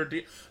sweeter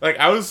deal. Like,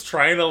 I was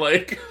trying to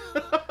like,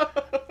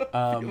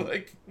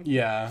 like,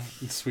 Yeah,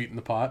 sweeten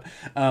the pot.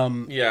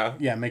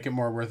 yeah, Make it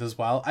more worth his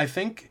while. I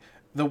think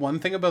the one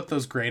thing about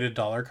those graded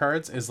dollar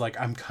cards is like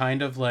I'm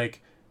kind of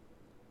like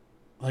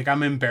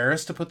I'm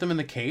embarrassed to put them in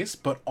the case,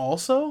 but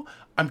also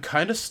I'm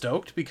kind of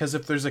stoked because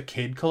if there's a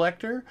kid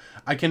collector,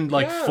 I can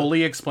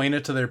fully explain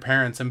it to their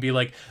parents and be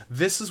like,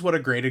 this is what a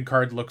graded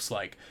card looks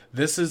like.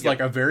 This is like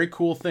a very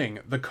cool thing.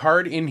 The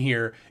card in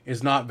here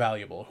is not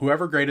valuable.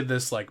 Whoever graded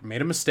this like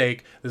made a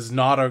mistake. This is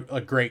not a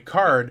great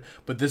card,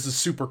 but this is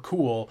super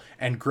cool,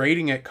 and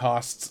grading it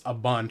costs a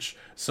bunch.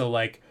 So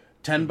like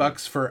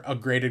 $10 for a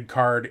graded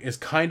card is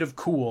kind of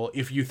cool.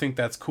 If you think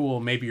that's cool,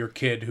 maybe your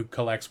kid who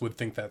collects would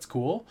think that's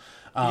cool.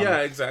 yeah,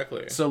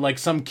 exactly. So like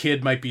some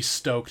kid might be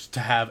stoked to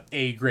have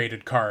a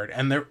graded card,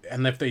 and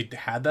if they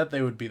had that,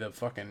 they would be the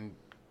fucking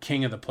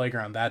king of the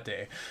playground that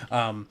day.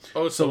 Oh,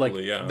 So like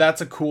totally, yeah.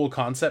 that's a cool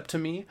concept to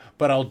me,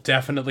 but I'll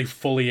definitely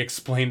fully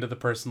explain to the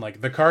person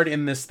like the card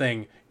in this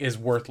thing is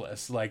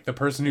worthless. Like the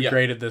person who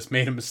graded this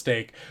made a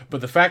mistake, but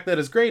the fact that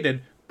it's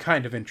graded,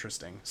 kind of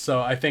interesting.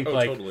 So I think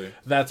totally.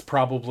 that's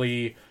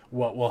probably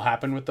what will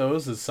happen with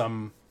those is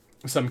some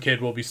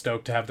kid will be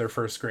stoked to have their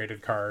first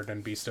graded card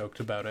and be stoked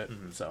about it.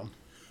 So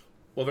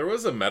Well, there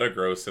was a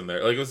Metagross in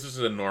there. Like, it was just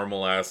a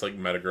normal-ass, like,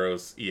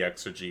 Metagross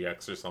EX or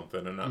GX or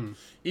something. And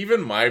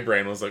even my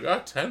brain was like,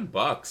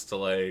 $10 to,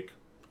 like,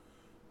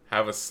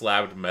 have a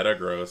slabbed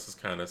Metagross is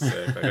kind of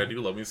sick. Like, I do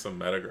love me some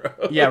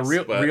Metagross. Yeah,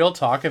 but... real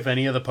talk, if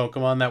any of the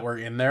Pokemon that were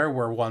in there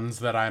were ones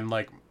that I'm,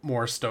 like,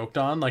 more stoked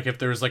on, like, if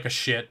there's, like, a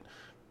shit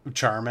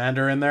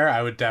Charmander in there,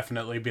 I would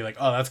definitely be like,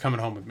 oh, that's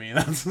coming home with me.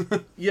 That's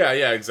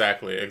yeah,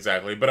 exactly.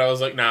 But I was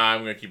like, nah,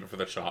 I'm gonna keep it for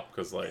the shop,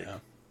 because, like,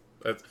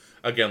 that's,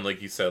 again,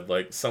 like you said,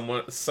 like,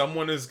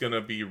 someone is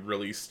gonna be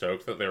really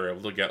stoked that they were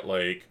able to get,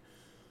 like,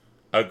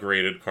 a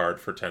graded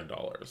card for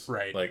 $10.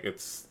 Right. Like,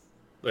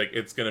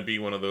 it's gonna be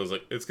one of those,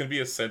 like, it's gonna be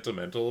a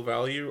sentimental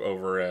value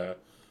over a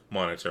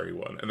monetary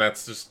one, and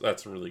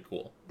that's really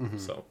cool. Mm-hmm.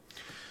 So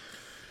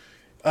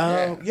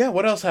yeah,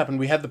 what else happened?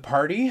 We had the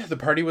party. The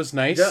party was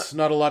nice. Yeah.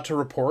 Not a lot to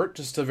report.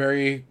 Just a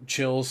very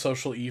chill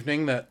social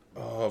evening that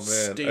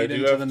stayed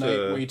into the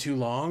night way too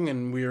long,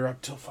 and we were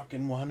up till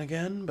fucking 1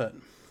 again, but...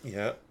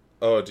 Yeah.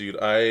 Oh, dude,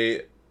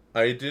 I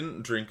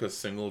didn't drink a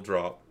single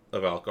drop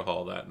of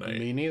alcohol that night.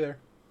 Me neither.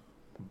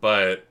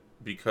 But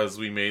because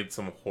we made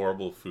some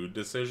horrible food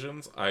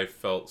decisions, I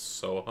felt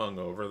so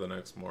hungover the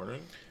next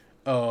morning.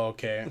 Oh,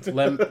 okay.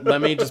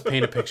 Let me just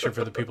paint a picture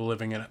for the people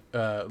living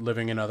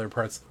in other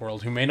parts of the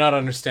world who may not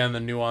understand the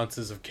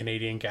nuances of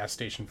Canadian gas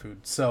station food.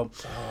 So,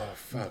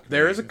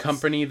 there is a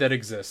company that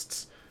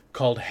exists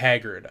called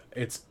Haggard.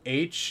 It's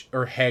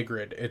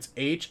Hagrid. It's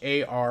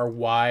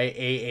Haryaard,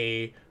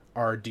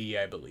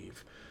 I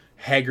believe.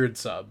 Haggard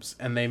subs,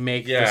 and they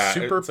make the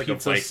super it's like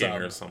pizza a Viking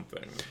sub or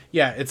something.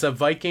 Yeah, it's a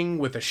Viking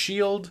with a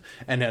shield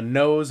and a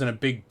nose and a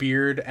big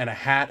beard and a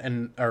hat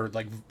or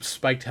like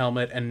spiked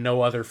helmet and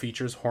no other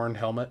features, horned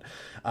helmet.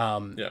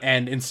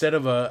 And instead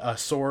of a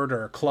sword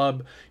or a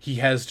club, he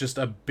has just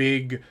a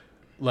big,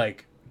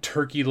 like,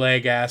 turkey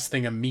leg ass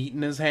thing of meat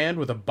in his hand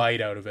with a bite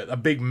out of it, a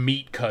big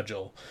meat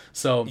cudgel.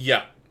 So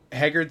yeah,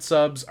 Haggard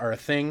subs are a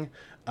thing.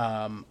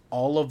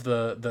 All of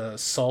the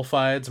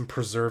sulfides and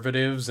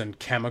preservatives and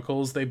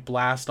chemicals they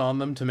blast on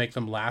them to make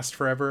them last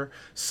forever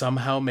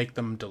somehow make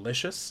them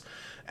delicious.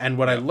 And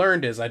what I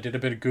learned is I did a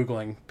bit of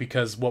Googling,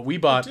 because what we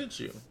bought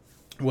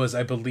was,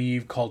 I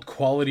believe, called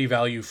Quality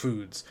Value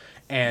Foods.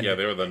 And yeah,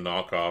 they were the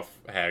knockoff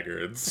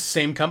Haggards.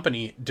 Same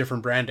company,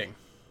 different branding.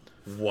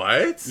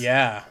 What?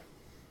 Yeah.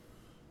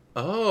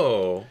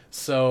 Oh.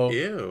 So,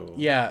 ew.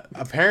 Yeah,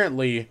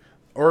 apparently...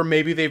 Or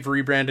maybe they've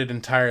rebranded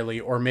entirely,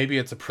 or maybe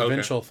it's a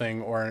provincial thing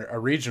or a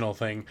regional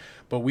thing.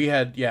 But we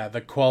had,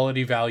 the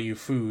Quality Value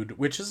Food,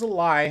 which is a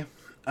lie.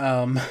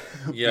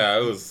 Yeah,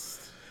 it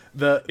was...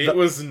 It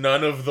was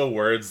none of the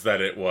words that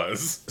it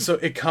was. So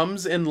it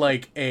comes in,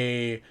 like,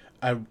 a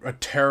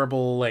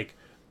terrible, like,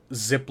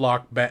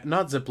 Ziploc bag...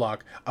 Not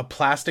Ziploc. A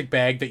plastic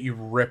bag that you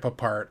rip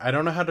apart. I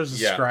don't know how to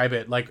describe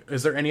it. Like,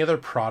 is there any other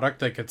product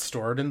that gets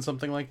stored in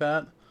something like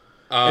that?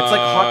 It's like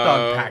hot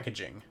dog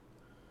packaging.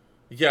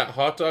 Yeah,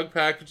 hot dog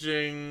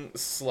packaging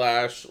 /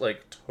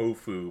 like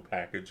tofu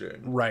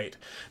packaging. Right.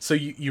 So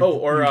you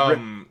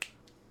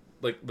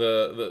like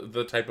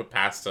the type of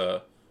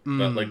pasta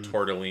that, like,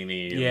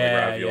 tortellini and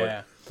ravioli.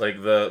 Yeah.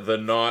 Like the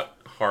not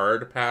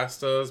hard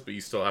pastas, but you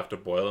still have to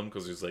boil them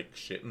because there's, like,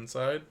 shit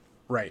inside.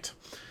 Right.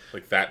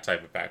 Like that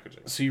type of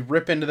packaging. So you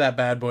rip into that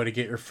bad boy to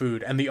get your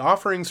food. And the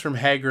offerings from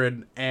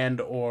Hagrid and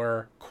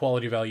or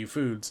Quality Value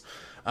Foods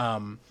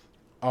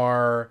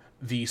are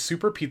the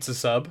Super Pizza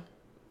Sub.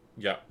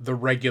 Yeah. The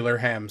regular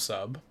ham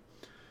sub.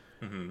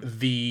 Mm-hmm.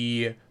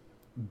 The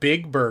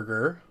Big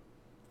Burger,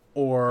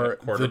 or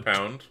quarter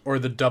pound, or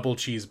the double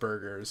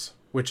cheeseburgers,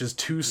 which is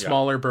 2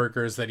 smaller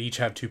burgers that each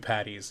have 2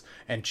 patties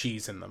and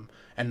cheese in them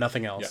and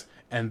nothing else.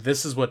 Yeah. And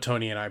this is what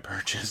Tony and I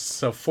purchased.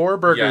 So 4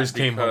 burgers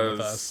came home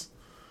with us.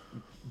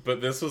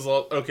 But this was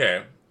all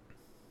okay.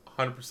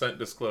 100%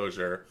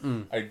 disclosure.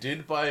 I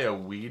did buy a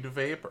weed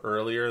vape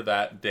earlier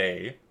that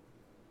day.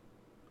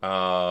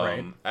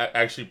 Right.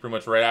 Actually, pretty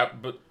much right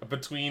after,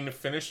 between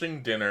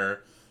finishing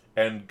dinner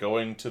and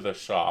going to the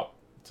shop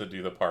to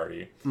do the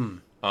party.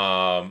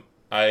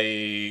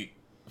 I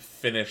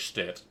finished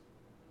it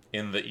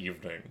in the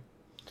evening.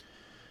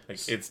 Like,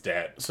 it's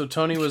dead. So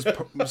Tony was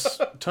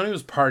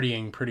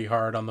partying pretty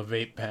hard on the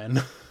vape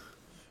pen.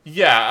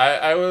 Yeah,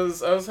 I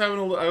was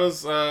having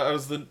as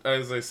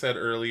I said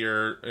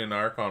earlier in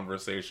our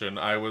conversation,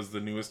 I was the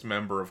newest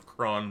member of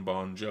Cron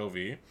Bon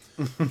Jovi.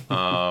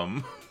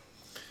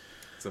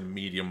 It's a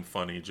medium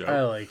funny joke.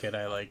 I like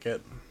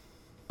it.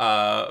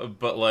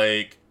 But,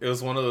 like, it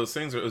was one of those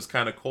things where it was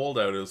kind of cold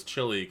out. It was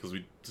chilly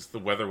because the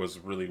weather was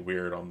really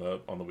weird on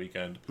the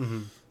weekend.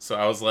 Mm-hmm. So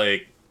I was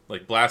like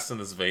blasting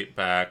this vape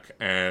back,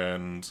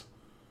 and,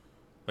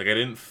 like, I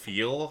didn't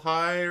feel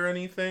high or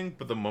anything.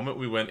 But the moment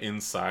we went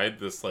inside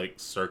this, like,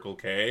 Circle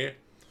K,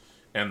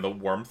 and the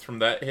warmth from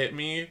that hit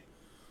me,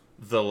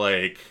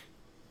 the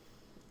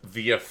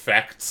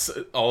effects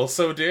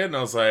also did, and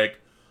I was like,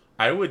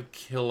 I would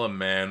kill a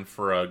man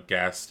for a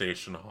gas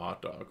station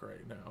hot dog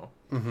right now.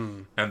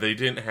 Mm-hmm. And they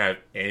didn't have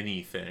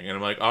anything. And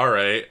I'm like, all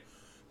right,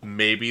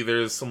 maybe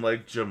there's some,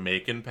 like,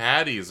 Jamaican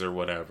patties or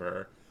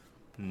whatever.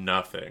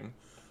 Nothing.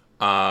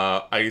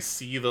 I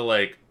see the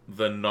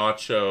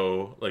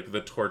nacho, like,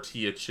 the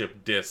tortilla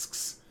chip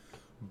discs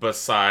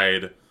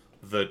beside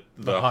the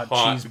hot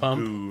cheese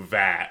pump goo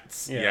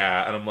vats.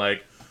 Yeah. And I'm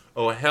like,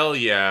 oh, hell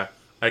yeah.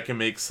 I can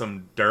make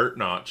some dirt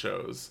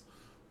nachos.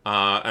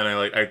 And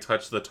I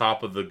touch the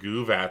top of the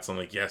goo vats. I'm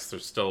like, yes, they're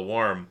still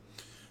warm.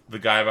 The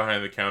guy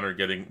behind the counter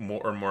getting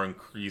more and more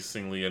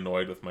increasingly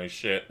annoyed with my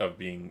shit of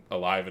being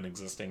alive and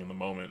existing in the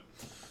moment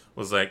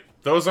was like,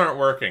 those aren't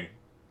working.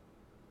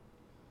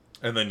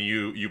 And then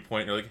you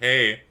point, you're like,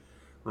 hey,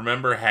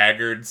 remember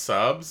Haggard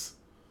subs?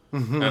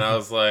 And I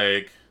was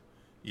like,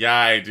 yeah,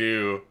 I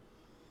do.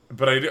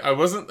 But I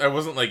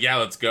wasn't like, yeah,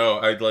 let's go.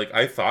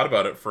 I thought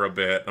about it for a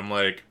bit. I'm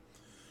like,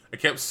 I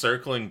kept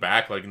circling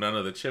back, like none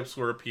of the chips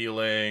were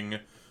appealing,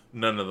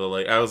 none of the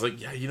I was like,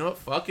 yeah, you know what,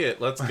 fuck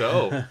it, let's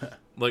go.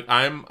 Like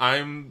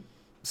I'm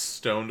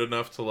stoned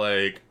enough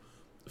to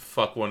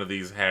fuck one of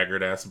these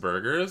Haggard ass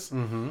burgers.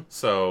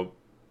 So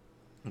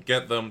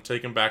get them,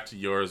 take them back to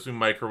yours. We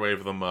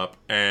microwave them up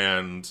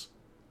and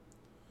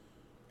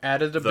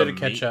added a bit of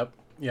ketchup.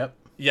 Yep.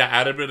 Yeah,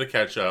 added a bit of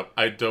ketchup.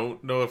 I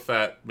don't know if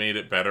that made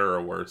it better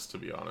or worse, to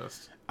be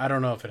honest. I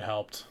don't know if it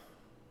helped.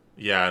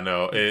 Yeah,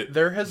 no.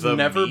 There has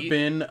never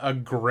been a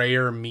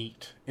grayer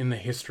meat in the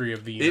history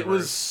of the universe. It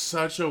was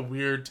such a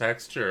weird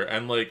texture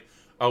and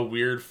a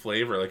weird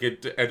flavor.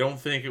 I don't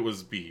think it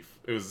was beef.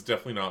 It was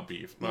definitely not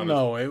beef.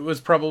 No, it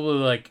was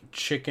probably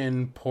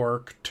chicken,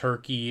 pork,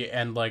 turkey,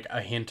 and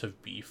a hint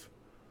of beef.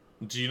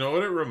 Do you know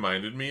what it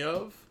reminded me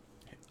of?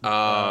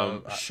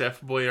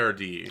 Chef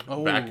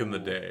Boyardee back in the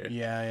day.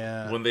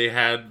 Yeah. When they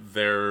had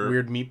their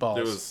weird meatballs.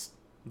 It was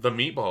the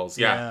meatballs,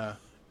 yeah.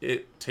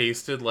 It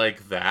tasted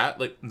like that.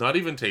 Not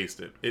even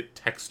tasted. It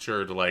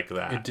textured like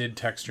that. It did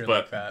texture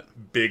like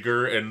that.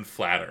 Bigger and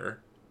flatter.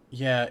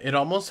 Yeah, it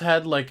almost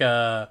had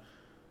the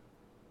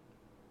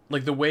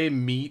way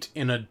meat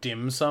in a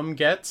dim sum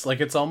gets.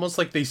 It's almost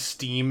like they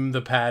steam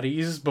the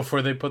patties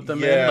before they put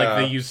them in.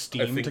 They use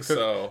steam to cook.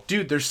 So.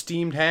 Dude, they're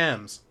steamed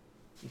hams.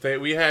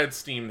 We had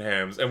steamed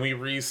hams, and we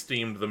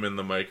re-steamed them in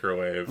the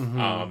microwave.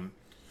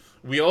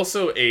 We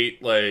also ate,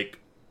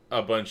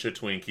 a bunch of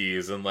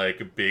Twinkies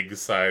and, big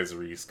size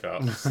Reese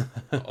cups,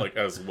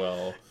 as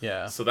well.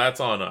 Yeah. So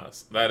that's on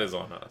us. That is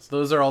on us.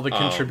 Those are all the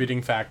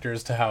contributing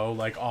factors to how,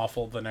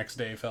 awful the next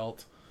day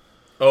felt.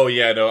 Oh,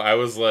 yeah, no, I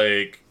was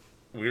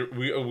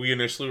we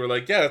initially were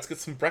like, yeah, let's get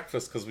some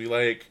breakfast, because we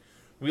like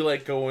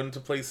going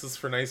to places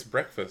for nice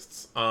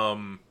breakfasts.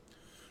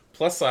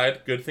 Plus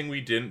side, good thing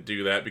we didn't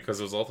do that because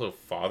it was also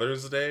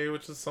Father's Day,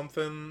 which is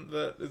something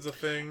that is a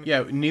thing.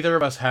 Yeah, neither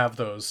of us have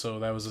those, so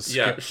that was a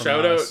skip from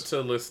shout us. out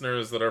to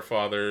listeners that are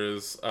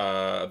fathers,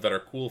 that are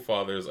cool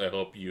fathers. I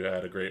hope you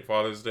had a great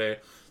Father's Day.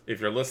 If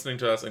you're listening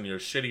to us and you're a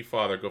shitty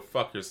father, go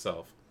fuck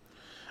yourself.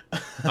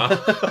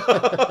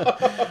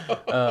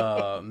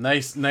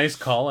 Nice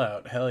call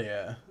out. Hell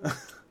yeah.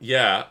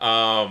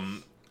 Yeah.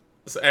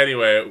 So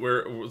anyway,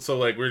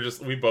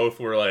 we both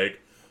were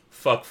like,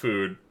 fuck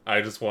food.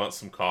 I just want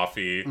some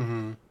coffee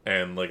and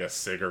a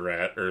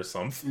cigarette or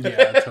something.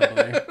 Yeah,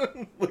 totally.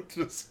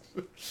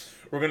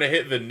 We're gonna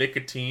hit the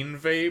nicotine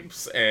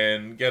vapes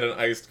and get an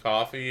iced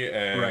coffee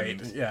and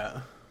right.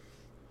 Yeah.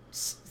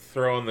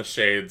 Throw in the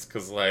shades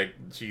because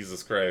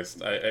Jesus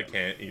Christ, I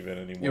can't even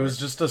anymore. It was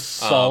just a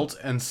salt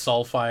and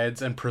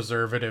sulfides and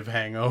preservative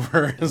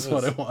hangover is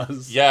what it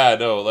was. Yeah,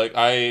 no,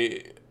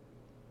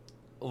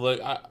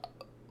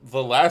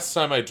 the last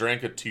time I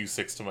drank a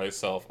 2.6 to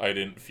myself, I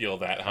didn't feel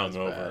that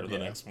hungover the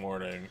next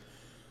morning,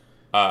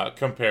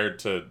 compared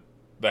to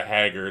the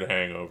Haggard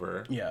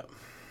hangover. Yeah,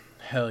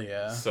 hell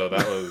yeah. So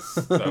that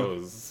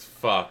was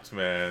fucked,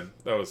 man.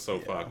 That was so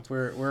fucked.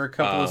 We're a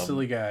couple of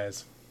silly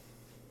guys.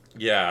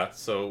 Yeah,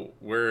 so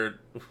we're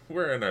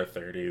in our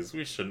 30s.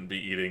 We shouldn't be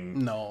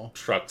eating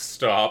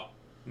Truckstop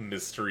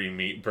mystery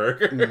meat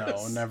burgers.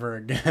 No, never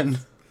again.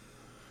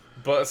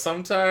 But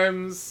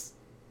sometimes,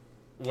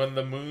 when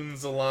the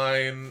moons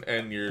align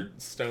and you're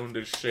stoned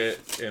as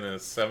shit in a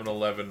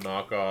 7-Eleven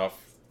knockoff,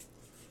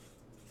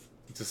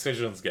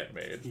 decisions get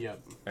made.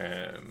 Yep.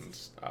 And,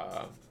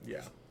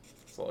 yeah,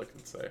 that's all I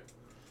can say.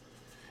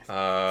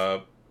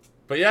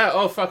 But yeah,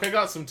 oh fuck, I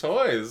got some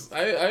toys.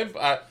 I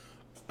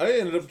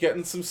ended up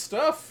getting some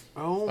stuff.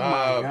 Oh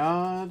my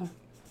god.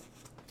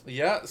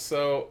 Yeah,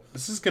 so...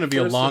 This is going to be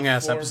a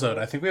long-ass episode.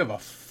 I think we have a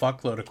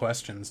fuckload of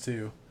questions,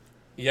 too.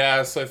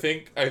 Yeah, so I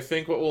think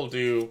what we'll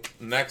do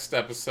next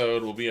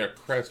episode will be our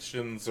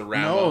questions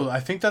around... No,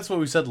 I think that's what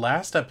we said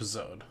last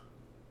episode.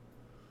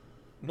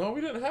 No,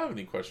 we didn't have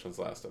any questions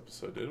last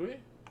episode, did we?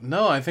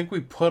 No, I think we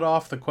put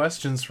off the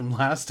questions from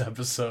last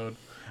episode.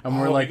 And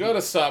we're we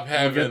gotta stop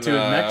having... We'll get to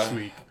it next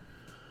week.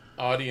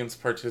 Audience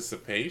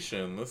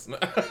participation. Let's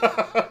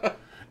not...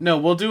 No,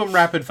 we'll do them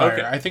rapid fire.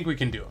 Okay. I think we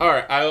can do them. All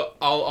right,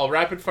 I'll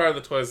rapid fire the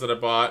toys that I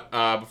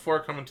bought. Before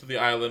coming to the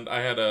island,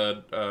 I had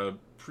a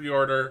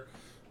pre-order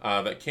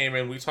that came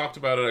in. We talked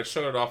about it. I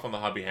showed it off on the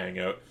Hobby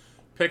Hangout.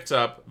 Picked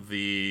up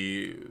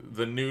the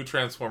new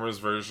Transformers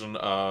version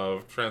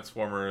of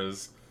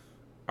Transformers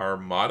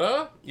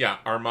Armada. Yeah,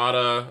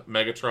 Armada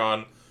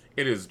Megatron.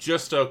 It is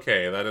just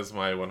okay. That is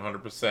my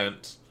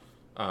 100%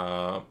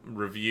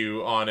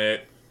 review on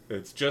it.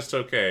 It's just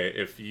okay.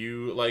 If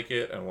you like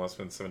it and want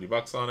to spend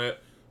 $70 on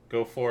it,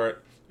 go for it.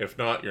 If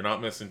not, you're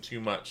not missing too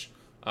much.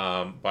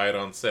 Buy it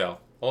on sale.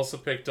 Also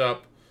picked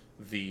up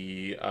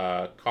the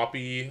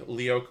copy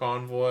Leo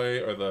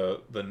convoy, or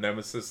the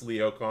Nemesis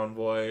Leo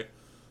convoy.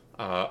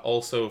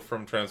 Also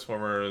from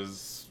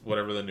Transformers,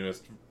 whatever the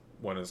newest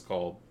one is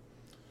called.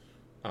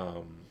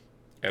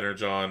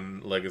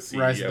 Energon Legacy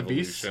Rise of the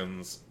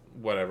Evolutions,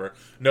 whatever.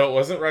 No, it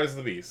wasn't Rise of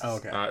the Beasts. Oh,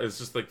 okay. It's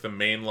just like the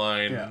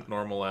mainline,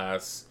 normal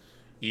ass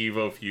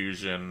Evo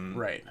Fusion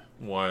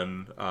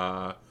one.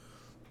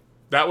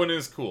 That one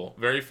is cool.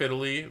 Very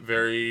fiddly,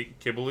 very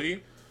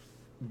kibbly,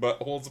 but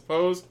holds a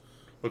pose.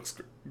 Looks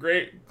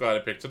great. Glad I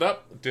picked it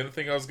up. Didn't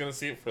think I was going to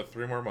see it for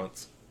 3 more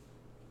months.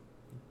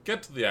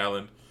 Get to the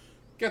island.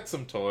 Get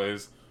some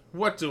toys.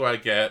 What do I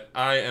get?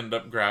 I end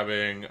up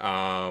grabbing,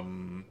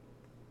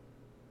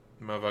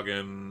 my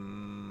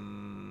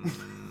fucking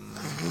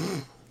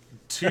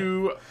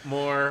 2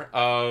 more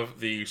of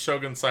the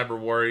Shogun Cyber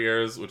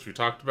Warriors, which we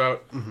talked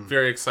about.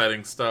 Very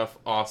exciting stuff.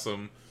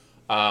 Awesome.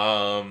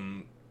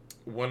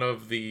 One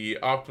of the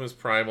Optimus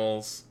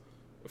Primals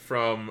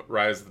from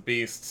Rise of the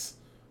Beasts.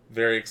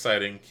 Very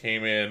exciting.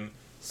 Came in.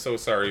 So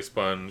sorry,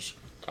 Sponge.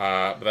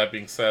 But that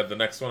being said, the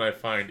next one I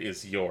find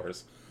is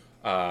yours.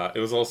 It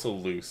was also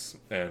loose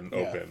and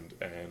opened,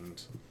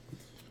 and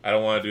I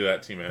don't want to do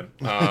that to you, man.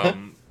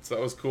 So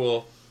that was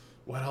cool.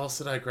 What else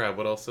did I grab?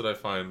 What else did I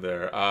find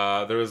there?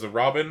 There was a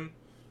Robin,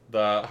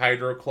 the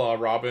Hydro Claw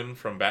Robin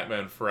from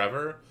Batman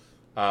Forever,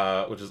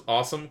 which is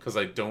awesome because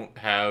I don't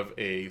have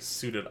a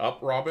suited up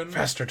Robin.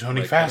 Faster,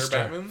 Tony,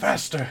 faster,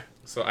 faster.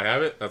 So I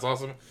have it. That's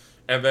awesome.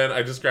 And then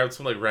I just grabbed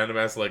some like random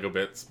ass Lego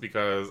bits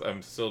because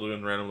I'm still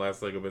doing random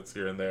ass Lego bits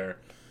here and there.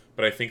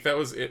 But I think that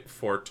was it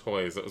for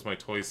toys. That was my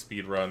toy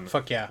speed run.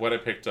 Fuck yeah. What I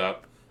picked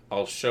up.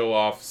 I'll show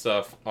off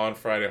stuff on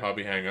Friday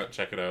Hobby Hangout.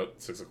 Check it out.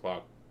 6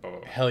 o'clock. Blah, blah,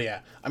 blah. Hell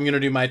yeah. I'm going to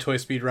do my toy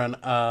speed run.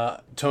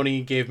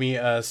 Tony gave me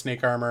a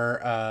Snake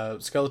Armor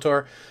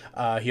Skeletor.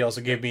 He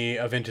also gave me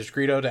a Vintage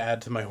Greedo to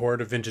add to my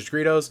horde of Vintage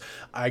Greedos.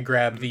 I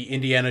grabbed the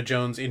Indiana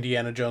Jones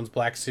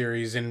Black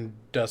Series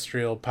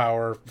Industrial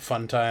Power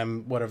Fun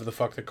Time, whatever the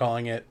fuck they're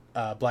calling it.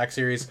 Black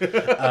Series.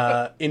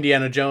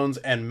 Indiana Jones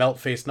and Melt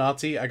Face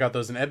Nazi. I got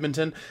those in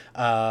Edmonton.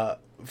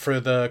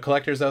 For the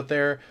collectors out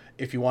there,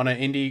 if you want an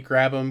indie,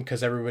 grab them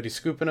because everybody's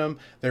scooping them.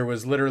 There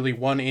was literally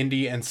 1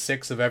 indie and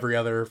 6 of every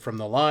other from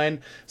the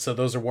line. So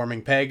those are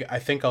warming peg. I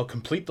think I'll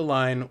complete the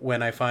line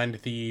when I find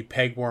the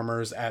peg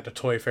warmers at a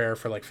toy fair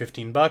for like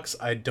 $15.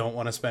 I don't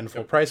want to spend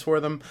full price for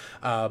them.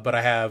 But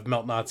I have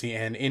Melt Nazi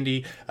and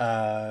indie.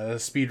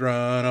 Speed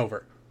run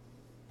over.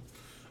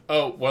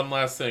 Oh, one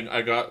last thing.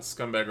 I got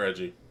Scumbag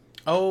Reggie.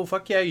 Oh,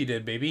 fuck yeah, you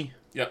did, baby.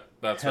 Yep,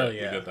 that's Hell right.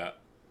 yeah. We did that.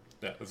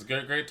 Yeah, it's a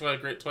great toy.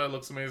 Great toy.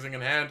 Looks amazing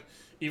in hand.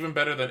 Even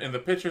better than in the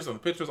pictures. And the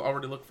pictures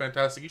already look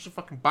fantastic. You should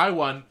fucking buy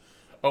one.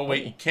 Oh,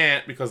 wait, you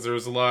can't because there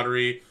was a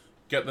lottery.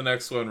 Get the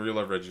next one,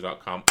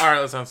 reallovereggie.com. All right,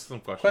 let's answer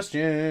some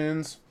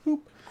questions.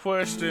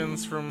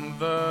 Questions from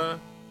the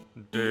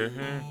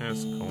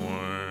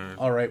Discord.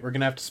 All right, we're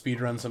going to have to speed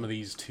run some of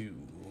these too.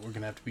 We're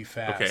going to have to be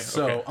fast. Okay,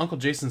 so, okay. Uncle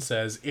Jason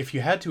says, if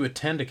you had to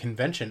attend a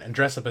convention and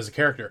dress up as a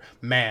character,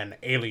 man,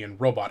 alien,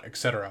 robot,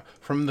 etc.,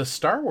 from the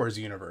Star Wars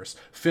universe,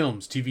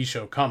 films, TV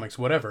show, comics,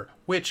 whatever,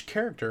 which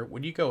character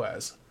would you go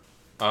as?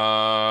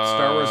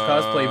 Star Wars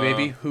cosplay,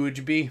 baby. Who would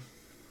you be?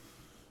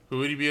 Who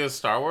would you be as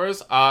Star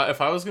Wars?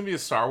 If I was going to be a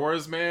Star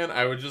Wars man,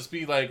 I would just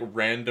be like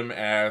random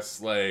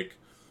ass like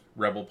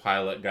rebel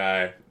pilot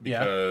guy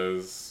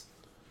because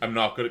I'm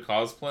not good at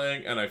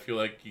cosplaying and I feel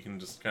like you can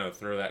just kind of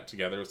throw that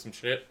together with some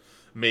shit.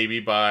 Maybe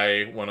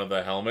buy one of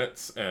the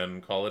helmets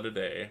and call it a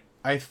day.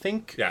 I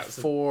think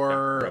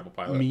for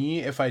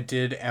me, if I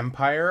did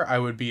Empire, I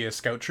would be a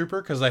Scout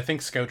Trooper because I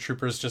think Scout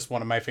Trooper is just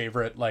one of my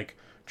favorite like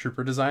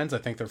trooper designs. I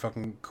think they're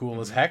fucking cool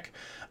as heck.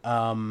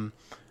 And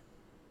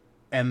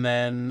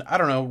then I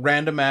don't know,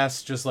 random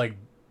ass just like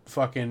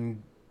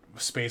fucking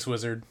space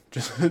wizard,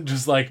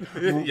 just like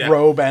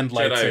robe and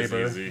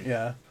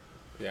lightsaber.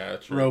 Yeah,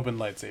 true. Robe and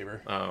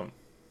lightsaber.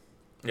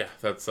 Yeah,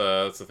 that's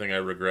the thing I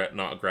regret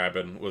not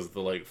grabbing was the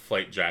like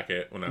flight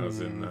jacket when I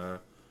was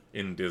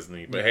in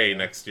Disney. But hey,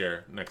 next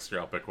year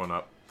I'll pick one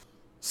up.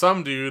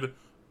 Some dude,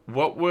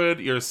 what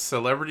would your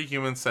celebrity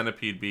human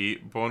centipede be?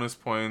 Bonus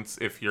points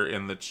if you're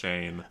in the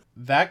chain.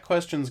 That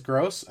question's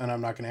gross, and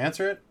I'm not going to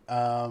answer it.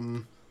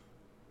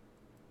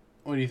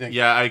 What do you think?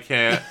 Yeah, I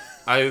can't.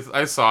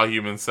 I saw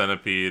Human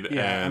Centipede.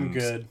 Yeah, and I'm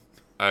good.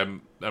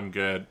 I'm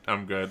good.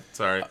 I'm good.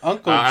 Sorry,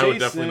 Uncle Jason. I would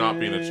definitely not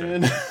be in a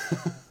chain.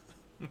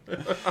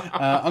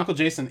 Uncle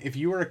Jason, if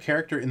you were a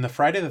character in the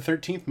Friday the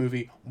 13th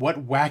movie,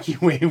 what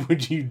wacky way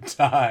would you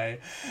die,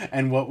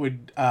 and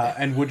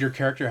would your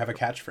character have a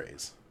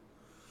catchphrase?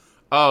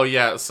 Oh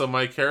yeah, so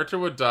my character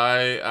would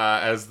die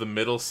as the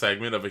middle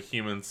segment of a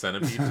Human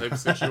Centipede type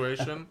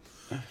situation,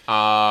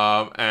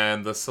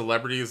 and the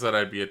celebrities that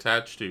I'd be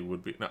attached to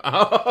would be. No.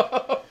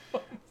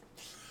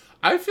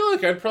 I feel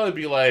like I'd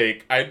probably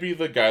be I'd be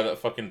the guy that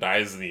fucking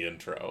dies in the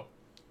intro.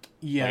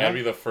 Yeah. I'd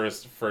be the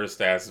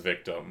first ass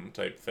victim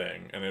type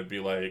thing. And it'd be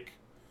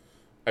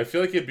I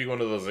feel like it'd be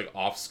one of those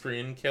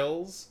off-screen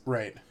kills.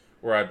 Right.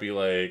 Where I'd be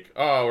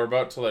oh, we're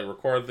about to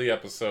record the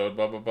episode,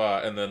 blah, blah, blah.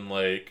 And then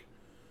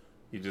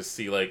You just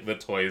see like the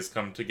toys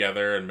come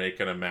together and make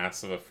a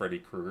mass of a Freddy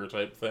Krueger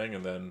type thing,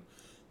 and then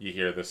you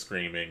hear the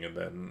screaming, and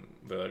then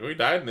they're like, "We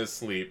died in his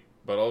sleep,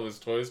 but all of his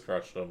toys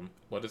crushed him.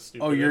 What a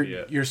stupid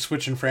idiot!" You're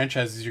switching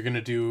franchises. You're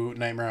gonna do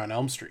Nightmare on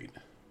Elm Street.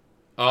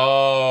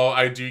 Oh,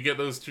 I do get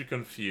those two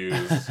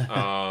confused.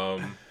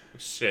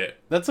 Shit.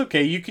 That's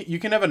okay. You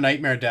can have a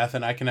Nightmare death,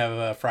 and I can have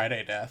a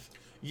Friday death.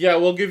 Yeah,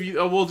 we'll give you.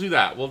 We'll do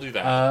that. We'll do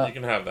that. You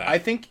can have that. I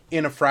think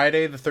in a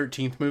Friday the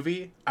 13th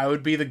movie, I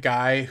would be the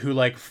guy who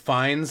like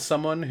finds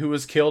someone who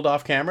was killed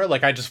off camera.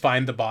 Like I just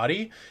find the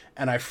body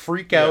and I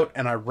freak out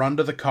and I run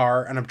to the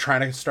car and I'm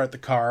trying to start the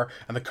car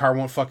and the car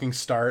won't fucking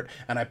start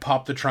and I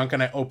pop the trunk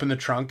and I open the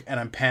trunk and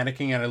I'm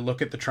panicking and I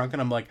look at the trunk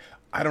and I'm like,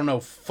 I don't know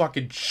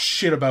fucking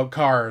shit about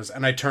cars,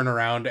 and I turn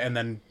around and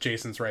then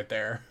Jason's right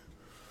there.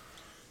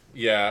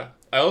 Yeah.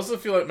 I also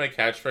feel like my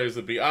catchphrase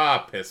would be,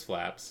 piss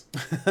flaps.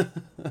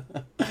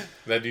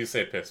 I do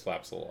say piss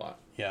flaps a lot.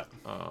 Yeah.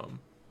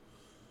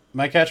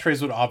 My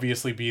catchphrase would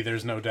obviously be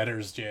there's no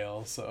debtor's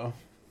jail, so.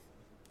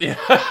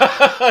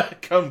 Yeah.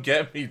 Come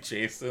get me,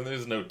 Jason.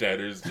 There's no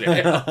debtor's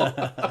jail.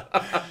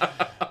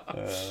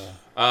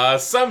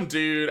 Some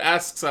dude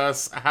asks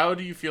us, how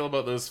do you feel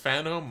about those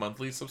fan home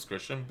monthly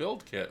subscription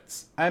build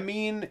kits? I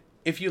mean,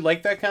 if you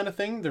like that kind of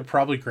thing, they're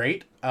probably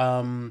great.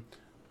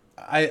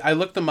 I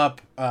looked them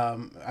up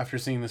after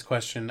seeing this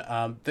question.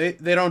 They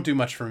don't do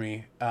much for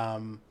me.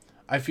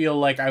 I feel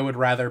like I would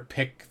rather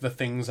pick the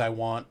things I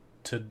want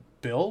to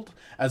build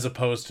as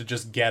opposed to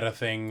just get a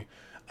thing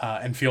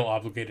and feel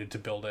obligated to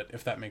build it,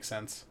 if that makes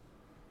sense.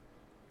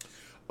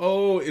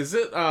 Oh, is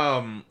it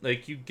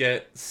like you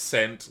get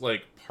sent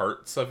like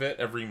parts of it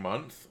every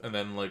month, and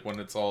then like when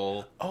it's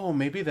all... Oh,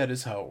 maybe that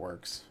is how it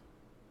works.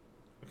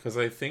 Because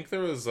I think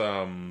there was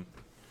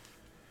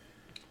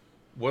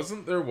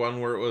wasn't there one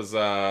where it was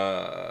like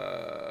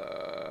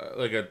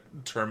a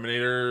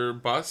Terminator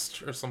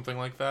bust or something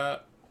like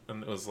that?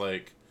 And it was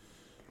like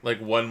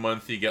 1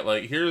 month you get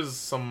like, here's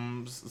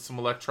some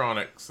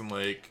electronics and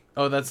like...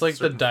 Oh, that's like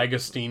the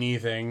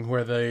D'Agostini thing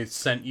where they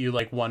sent you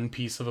like one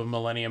piece of a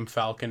Millennium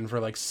Falcon for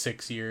like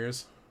 6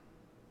 years.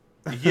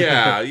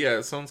 Yeah,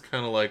 it sounds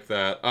kind of like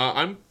that.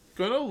 I'm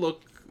gonna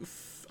look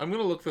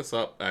this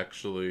up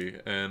actually,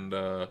 and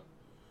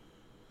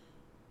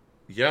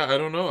yeah, I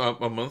don't know.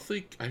 A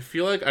monthly, I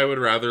feel like I would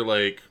rather,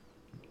 like,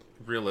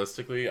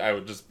 realistically, I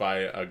would just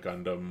buy a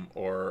Gundam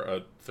or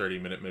a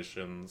 30-minute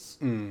missions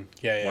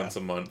once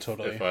a month.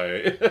 Totally. If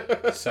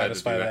I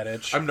satisfy that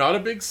itch. I'm not a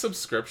big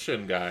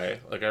subscription guy.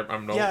 Like,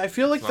 I'm no... Yeah, I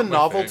feel like the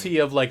novelty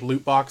of, like,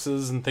 loot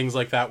boxes and things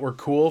like that were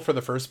cool for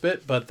the first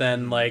bit, but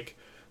then, like,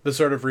 the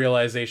sort of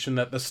realization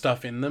that the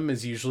stuff in them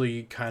is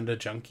usually kind of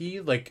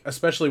junky. Like,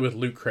 especially with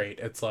Loot Crate,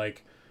 it's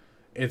like...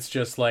 It's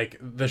just like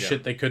the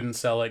shit they couldn't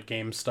sell at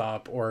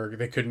GameStop or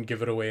they couldn't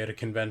give it away at a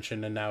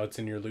convention and now it's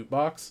in your loot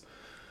box.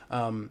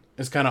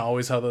 It's kind of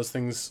always how those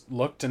things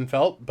looked and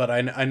felt, but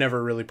I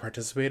never really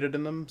participated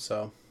in them,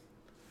 so...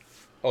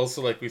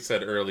 Also, like we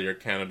said earlier,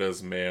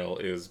 Canada's mail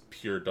is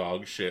pure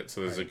dog shit, so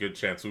there's a good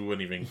chance we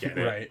wouldn't even get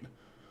it. Right.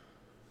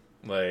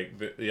 Like,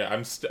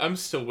 I'm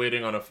still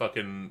waiting on a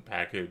fucking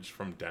package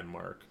from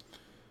Denmark,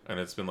 and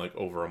it's been like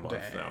over a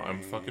month now.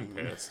 I'm fucking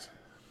pissed.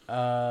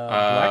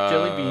 Black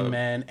Jelly Bean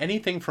Man,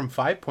 anything from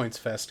 5 Points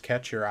Fest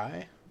catch your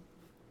eye?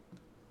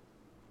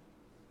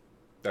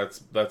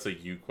 That's a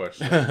you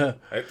question.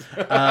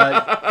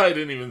 I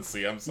didn't even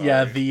see. I'm sorry.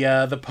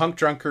 Yeah, the Punk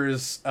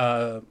Drunkers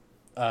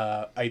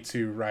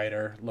Aitsu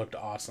rider looked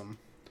awesome.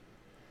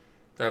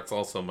 That's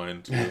also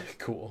mine too.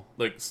 Cool.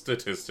 Like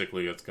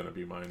statistically, it's gonna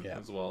be mine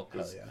as well.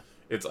 Hell yeah.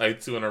 It's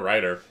Aitsu and a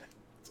rider.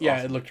 Yeah,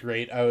 awesome. It looked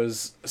great. I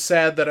was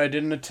sad that I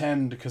didn't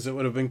attend because it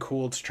would have been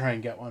cool to try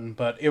and get one,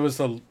 but it was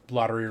the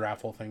lottery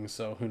raffle thing,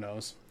 so who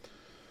knows.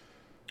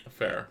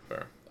 Fair.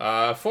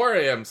 4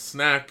 a.m.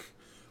 snack.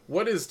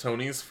 What is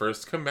Tony's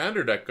first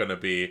commander deck gonna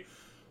be?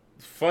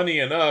 Funny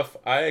enough,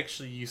 I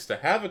actually used to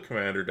have a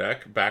commander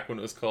deck back when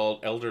it was called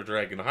Elder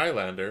Dragon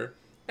Highlander,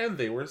 and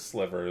they were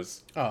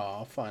slivers.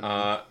 Oh, fun.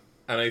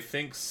 And I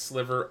think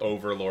Sliver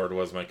Overlord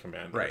was my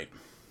commander. Right.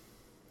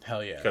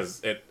 Hell yeah.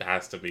 Because it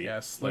has to be.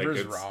 Yeah,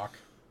 slivers rock.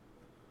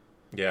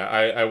 Yeah,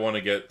 I want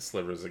to get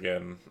slivers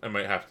again. I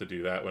might have to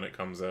do that when it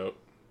comes out.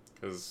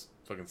 Because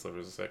fucking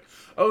slivers are sick.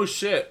 Oh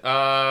shit!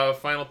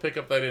 Final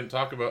pickup that I didn't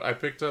talk about. I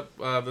picked up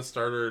the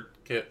starter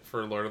kit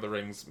for Lord of the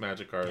Rings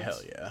Magic cards.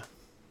 Hell yeah.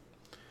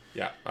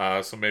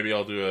 Yeah, so maybe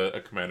I'll do a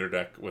commander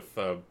deck with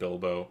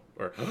Bilbo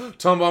or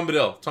Tom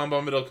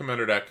Bombadil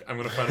commander deck. I'm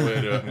gonna find a way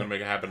to do it. I'm gonna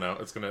make it happen now.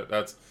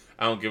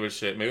 I don't give a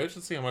shit. Maybe I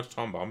should see how much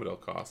Tom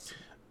Bombadil costs.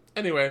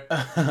 Anyway,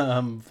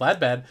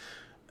 Vladbad,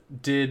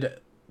 did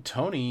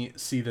Tony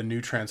see the new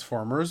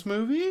Transformers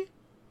movie?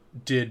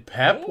 Did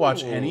Pep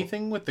watch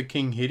anything with the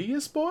King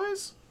Hideous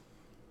boys?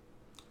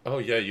 Oh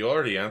yeah, you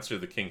already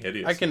answered the King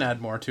Hideous. I can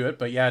add more to it,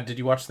 but yeah, did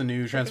you watch the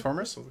new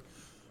Transformers?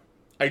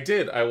 I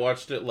did. I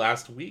watched it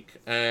last week,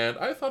 and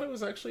I thought it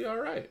was actually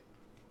alright.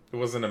 It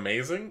wasn't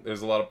amazing.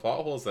 There's a lot of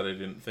plot holes that I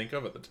didn't think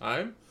of at the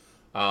time.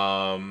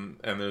 And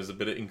there's a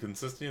bit of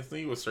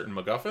inconsistency with certain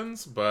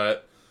MacGuffins,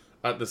 but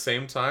at the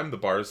same time, the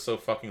bar is so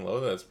fucking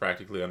low that it's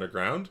practically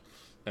underground.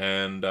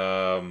 And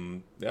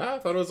yeah, I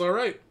thought it was all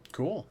right.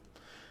 Cool.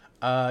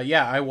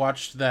 Yeah, I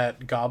watched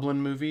that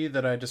Goblin movie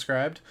that I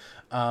described,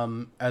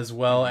 as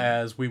well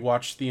as we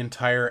watched the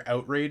entire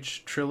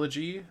Outrage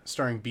trilogy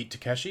starring Beat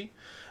Takeshi.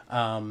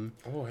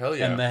 Oh hell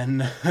yeah! And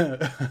then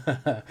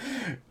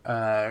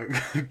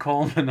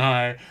Colm and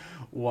I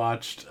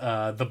watched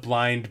The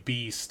Blind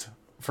Beast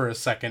for a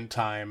second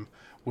time,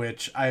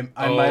 which I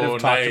might have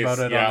talked nice. about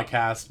it on Yeah. the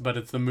cast, but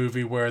it's the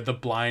movie where the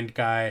blind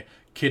guy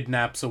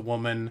kidnaps a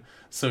woman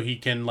so he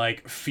can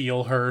like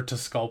feel her to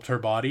sculpt her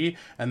body,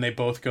 and they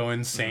both go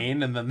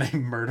insane, and then they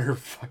murder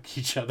fuck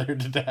each other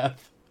to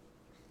death.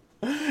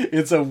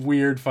 It's a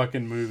weird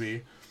fucking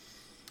movie.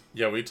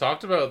 Yeah, we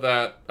talked about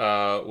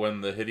that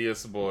when the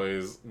Hideous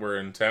Boys were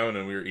in town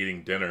and we were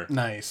eating dinner.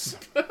 Nice.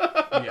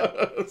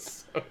 Yeah.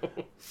 So,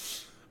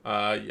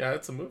 yeah,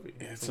 it's a movie.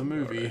 It's a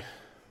movie.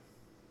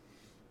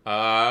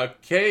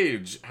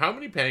 Cage. How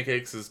many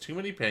pancakes is too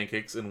many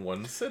pancakes in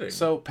one sitting?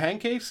 So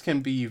pancakes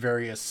can be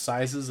various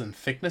sizes and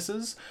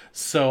thicknesses.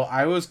 So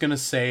I was going to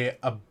say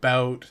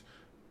about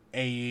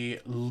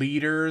a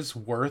liter's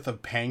worth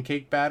of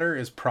pancake batter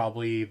is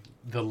probably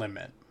the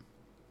limit.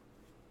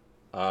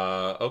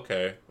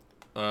 Okay.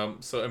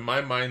 So in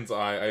my mind's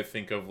eye, I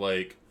think of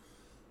like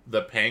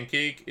the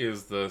pancake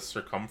is the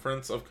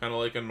circumference of kind of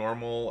like a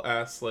normal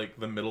ass, like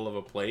the middle of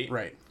a plate.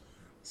 Right.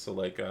 So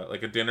like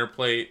a dinner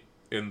plate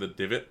in the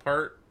divot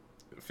part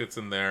fits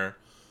in there,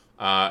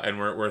 and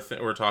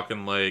we're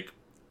talking like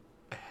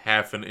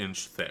half an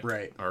inch thick.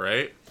 Right. All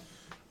right.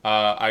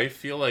 I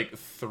feel like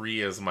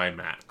 3 is my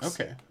max.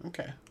 Okay.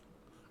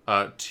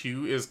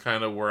 2 is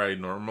kind of where I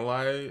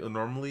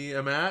normally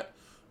am at.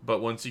 But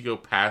once you go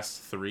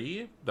past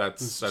 3,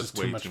 that's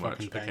way too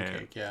much.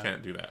 Pancake,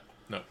 Can't do that.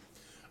 No.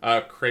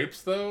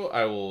 Crepes though,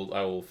 I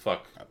will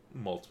fuck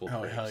multiple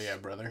Oh, crepes. hell yeah,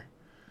 brother.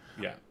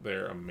 Yeah,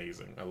 they're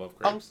amazing. I love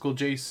crepes. Uncle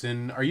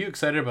Jason, are you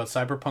excited about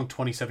Cyberpunk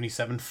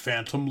 2077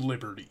 Phantom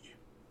Liberty?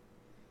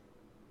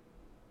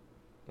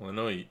 Well,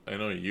 I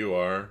know you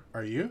are.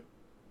 Are you?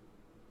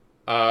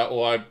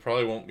 Well, I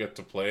probably won't get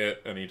to play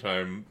it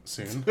anytime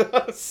Soon.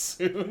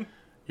 soon.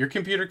 Your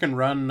computer can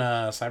run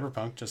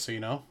Cyberpunk, just so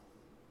you know.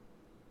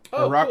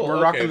 Oh, cool. We're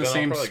Okay, rocking the then I'll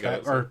same probably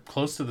get spec, it. or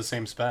close to the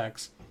same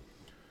specs.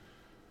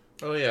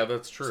 Oh yeah,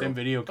 that's true. Same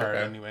video card,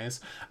 Okay. anyways.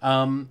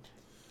 I'm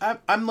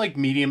like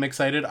medium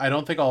excited. I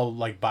don't think I'll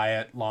like buy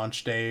it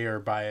launch day or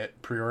buy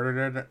it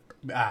pre-order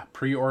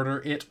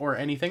it or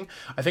anything.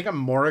 I think I'm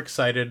more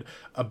excited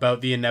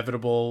about the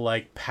inevitable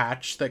like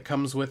patch that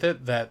comes with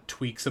it that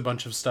tweaks a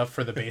bunch of stuff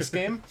for the base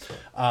game.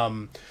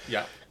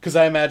 Yeah. Because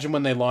I imagine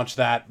when they launch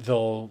that,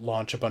 they'll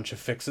launch a bunch of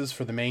fixes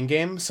for the main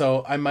game.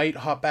 So I might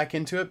hop back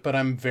into it, but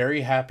I'm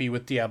very happy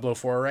with Diablo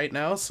 4 right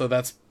now. So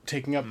that's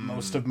taking up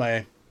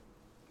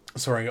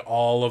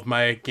all of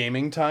my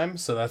gaming time.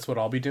 So that's what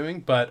I'll be doing.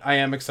 But I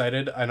am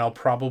excited, and I'll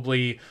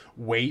probably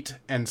wait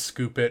and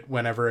scoop it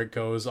whenever it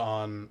goes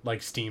on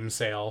like Steam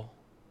sale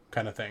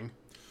kind of thing.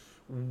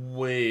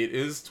 Wait,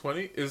 is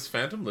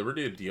Phantom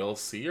Liberty a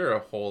DLC or a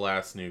whole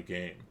ass new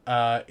game?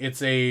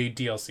 It's a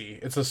DLC.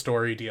 It's a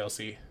story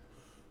DLC.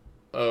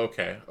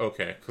 Okay.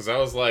 Because I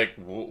was like,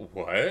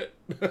 what?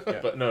 Yeah.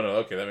 But no.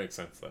 Okay, that makes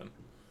sense then.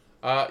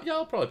 Yeah,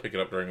 I'll probably pick it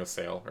up during a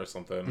sale or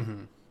something.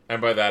 Mm-hmm.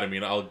 And by that I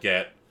mean I'll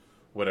get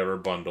whatever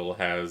bundle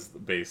has the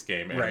base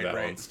game and Right.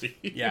 on Steam.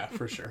 Yeah,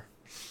 for sure.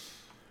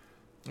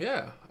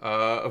 Yeah.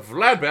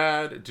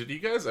 Vladbad, did you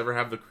guys ever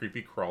have the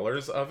Creepy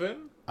Crawlers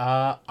oven?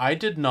 I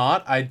did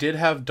not. I did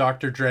have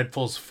Dr.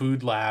 Dreadful's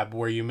food lab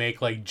where you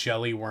make like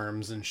jelly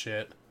worms and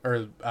shit.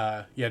 Or,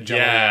 jelly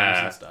worms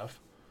and stuff.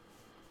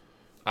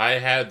 I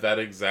had that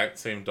exact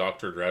same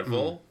Dr.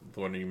 Dreadful, the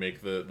one you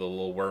make the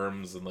little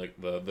worms and like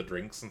the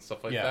drinks and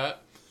stuff like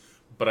that.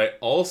 But I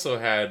also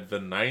had the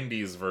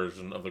 90s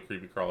version of the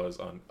Creepy Crawlers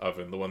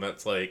oven, the one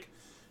that's like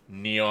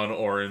neon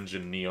orange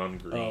and neon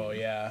green. Oh,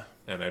 yeah.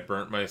 And I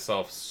burnt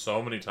myself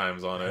so many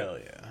times on it. Hell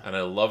yeah. And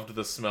I loved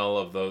the smell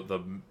of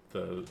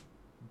the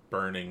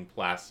burning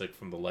plastic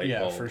from the light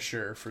bulb.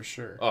 Yeah, for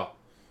sure. Oh,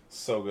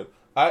 so good.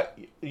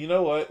 You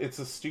know what? It's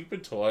a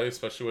stupid toy,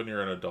 especially when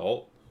you're an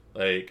adult.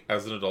 Like,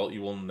 as an adult,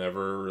 you will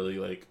never really,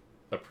 like,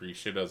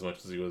 appreciate it as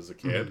much as you as a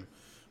kid. Mm-hmm.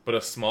 But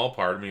a small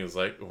part of me is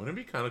like, wouldn't it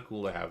be kind of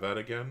cool to have that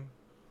again?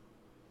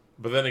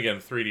 But then again,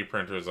 3D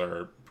printers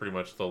are pretty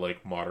much the,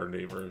 like,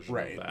 modern-day version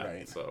of that.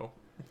 Right. So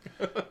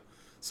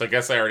I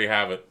guess I already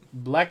have it.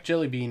 Black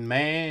Jelly Bean,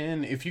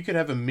 man. If you could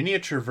have a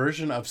miniature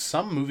version of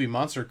some movie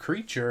monster or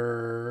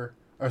creature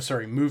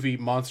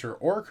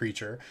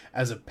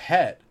as a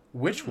pet,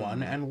 which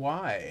one and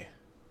why?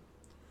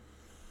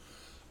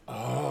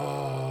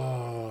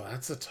 Oh,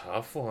 that's a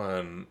tough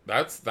one.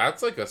 That's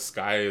like a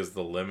sky is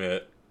the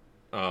limit.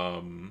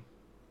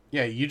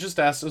 Yeah, you just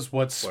asked us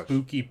what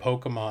spooky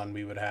Pokemon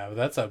we would have.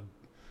 There's so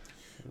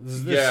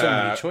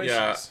many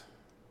choices.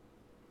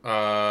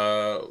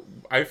 Yeah.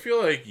 I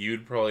feel like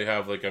you'd probably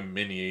have like a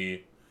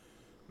mini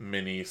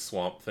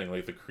swamp thing,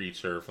 like the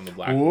creature from the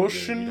Black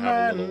Ocean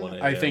Man.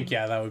 I think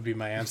that would be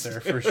my answer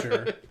for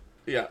sure.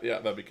 Yeah,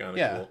 that'd be kind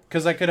of cool.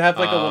 Because I could have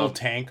like a little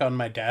tank on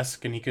my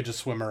desk, and he could just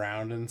swim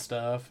around and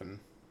stuff. And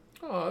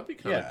that'd be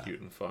kind of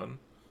cute and fun.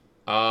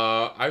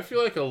 I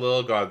feel like a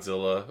little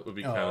Godzilla would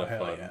be kind Oh of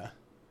hell fun. yeah!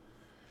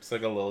 It's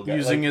like a little guy,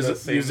 Using like the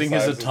his same using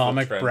size his as the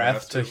atomic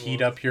breath to Trendmaster heat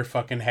was. up your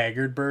fucking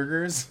Haggard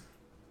burgers.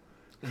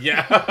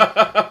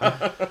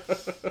 Yeah.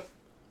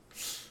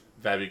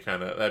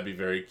 That'd be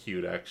very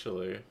cute,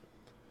 actually.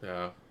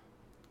 Yeah.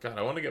 God,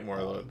 I want to get more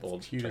of the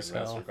old cute as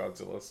hell. Trendmaster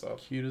Godzilla stuff.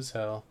 Cute as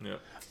hell. Yeah.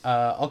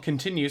 I'll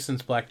continue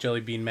since Black Jelly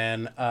Bean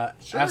Man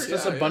Sure, asked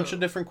us a yeah, bunch yeah. of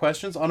different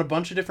questions on a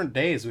bunch of different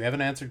days. We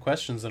haven't answered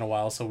questions in a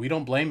while, so we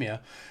don't blame you.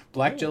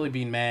 Black Ooh. Jelly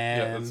Bean Man,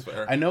 Yeah, that's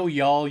fair. I know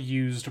y'all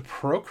used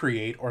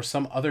Procreate or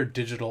some other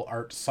digital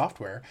art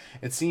software.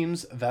 It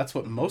seems that's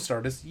what most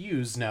artists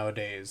use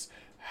nowadays.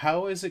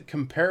 How is it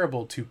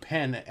comparable to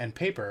pen and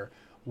paper?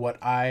 What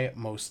I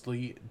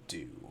mostly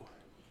do.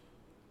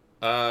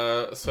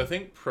 So I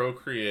think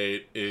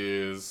Procreate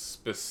is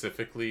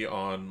specifically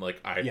on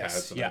like iPads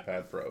Yes, and yeah.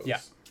 iPad Pros. Yeah.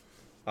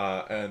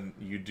 And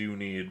you do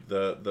need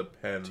the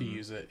pen To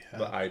use it, yeah.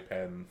 the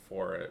iPen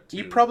for it.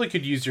 You too. probably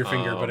could use your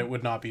finger, but it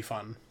would not be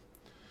fun.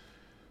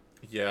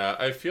 Yeah,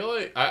 I feel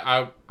like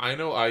I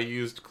know I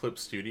used Clip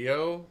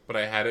Studio, but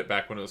I had it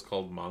back when it was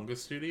called Manga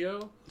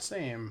Studio.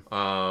 Same.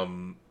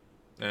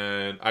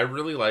 And I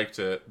really liked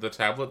it. The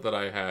tablet that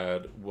I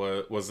had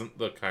wasn't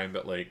the kind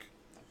that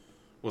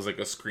was like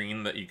a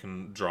screen that you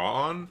can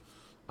draw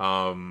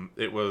on.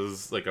 It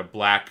was like a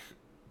black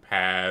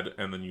pad,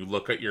 and then you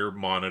look at your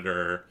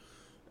monitor,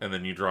 and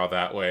then you draw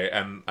that way.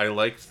 And I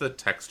liked the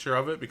texture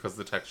of it because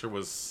the texture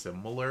was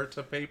similar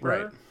to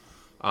paper.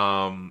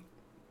 Right.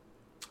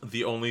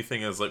 The only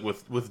thing is like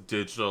with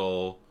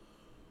digital,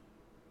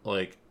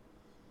 like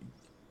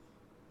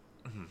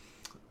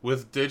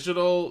with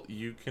digital,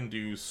 you can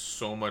do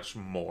so much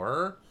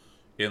more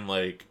in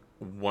like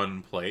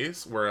one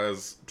place,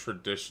 whereas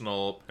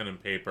traditional pen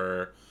and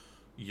paper,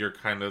 you're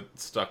kind of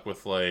stuck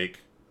with like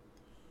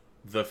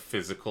the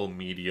physical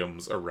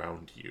mediums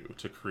around you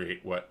to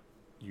create what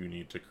you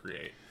need to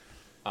create.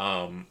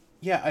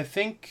 Yeah, I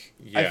think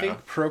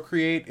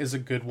Procreate is a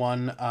good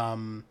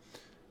one.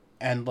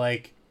 And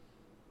like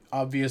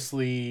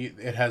obviously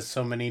it has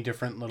so many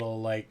different little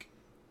like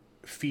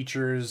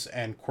features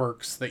and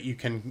quirks that you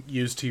can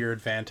use to your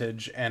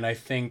advantage, and I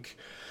think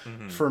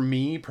for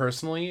me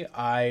personally,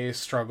 I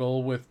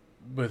struggle with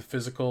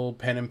physical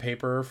pen and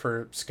paper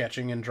for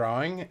sketching and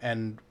drawing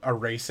and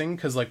erasing,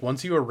 because like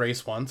once you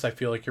erase once, I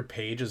feel like your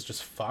page is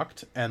just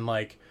fucked, and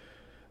like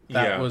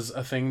that was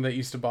a thing that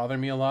used to bother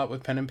me a lot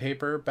with pen and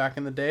paper back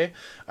in the day.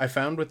 I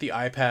found with the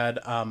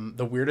iPad,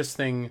 the weirdest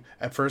thing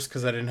at first,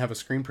 because I didn't have a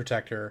screen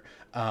protector,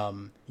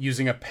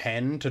 using a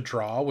pen to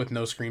draw with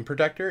no screen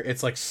protector,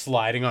 it's like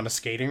sliding on a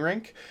skating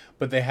rink.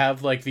 But they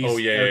have like these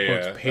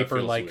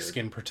paper-like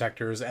skin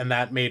protectors, and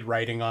that made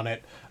writing on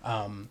it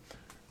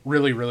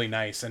really, really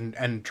nice,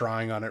 and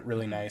drawing on it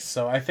really nice.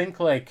 So I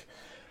think like,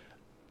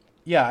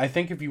 yeah, I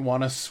think if you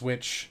want to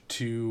switch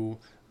to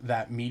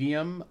that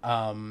medium,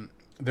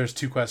 there's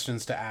two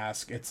questions to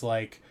ask. It's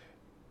like,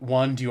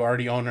 one, do you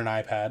already own an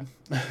iPad?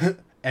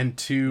 And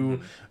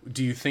two,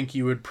 do you think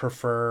you would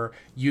prefer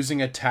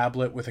using a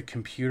tablet with a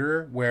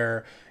computer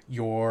where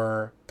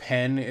your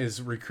pen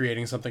is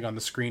recreating something on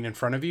the screen in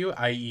front of you,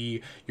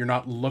 i.e. you're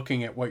not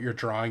looking at what you're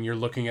drawing, you're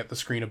looking at the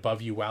screen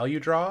above you while you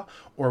draw?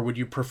 Or would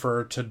you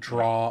prefer to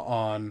draw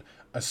on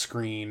a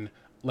screen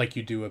like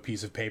you do a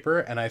piece of paper?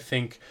 And I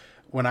think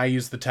when I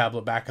used the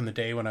tablet back in the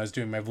day when I was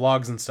doing my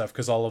vlogs and stuff,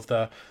 because all of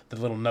the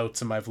little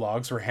notes in my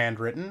vlogs were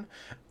handwritten,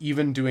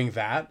 even doing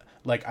that,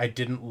 like I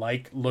didn't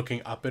like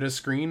looking up at a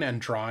screen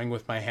and drawing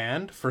with my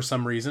hand for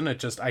some reason.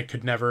 I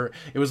could never,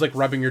 it was like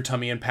rubbing your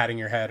tummy and patting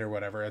your head or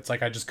whatever. It's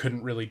like I just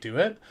couldn't really do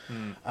it.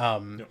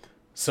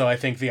 So I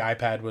think the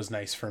iPad was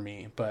nice for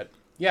me. But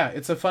yeah,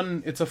 it's a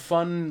fun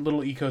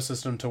little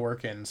ecosystem to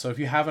work in. So if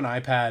you have an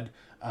iPad,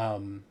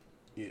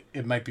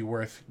 it might be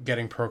worth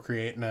getting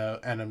Procreate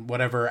and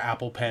whatever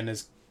Apple Pen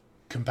is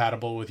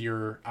compatible with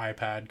your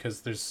iPad,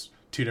 because there's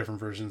two different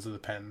versions of the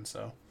pen.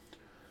 So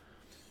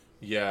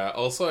yeah.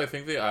 Also, I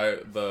think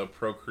the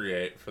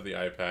Procreate for the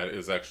iPad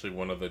is actually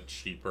one of the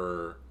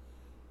cheaper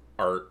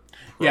art.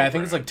 Yeah, I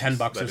think it's like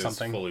 $10 or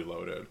something. Fully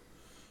loaded.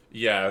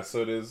 Yeah,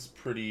 so it is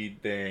pretty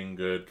dang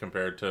good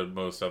compared to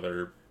most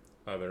other.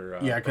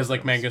 Yeah, because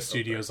like Manga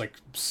Studio is like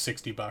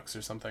 $60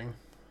 or something.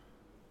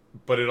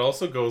 But it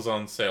also goes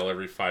on sale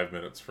every 5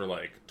 minutes for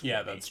like 20,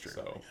 yeah, that's true.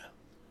 So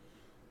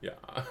yeah.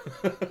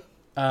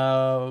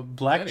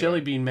 Black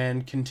Jelly Bean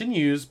Man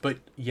continues, but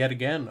yet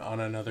again on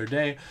another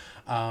day.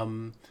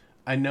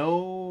 I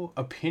know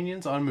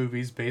opinions on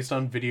movies based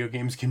on video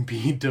games can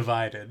be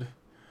divided.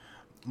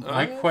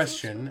 My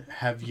question,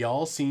 have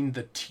y'all seen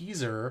the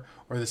teaser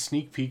or the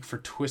sneak peek for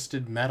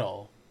Twisted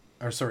Metal?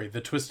 Or sorry,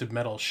 the Twisted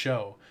Metal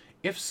show?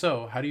 If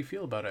so, how do you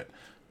feel about it?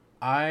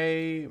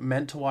 I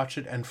meant to watch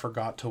it and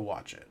forgot to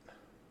watch it.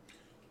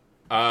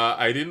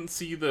 I didn't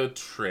see the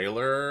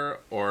trailer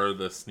or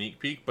the sneak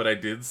peek, but I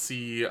did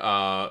see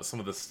some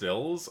of the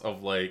stills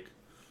of like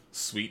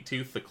Sweet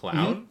Tooth the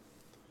Clown.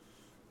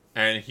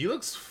 And he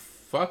looks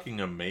fucking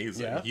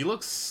amazing. Yeah. He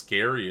looks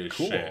scary as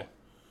shit.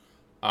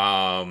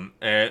 And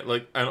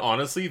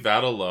honestly,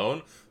 that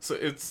alone, so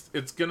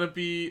it's gonna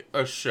be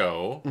a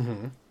show.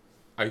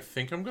 I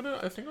think I'm gonna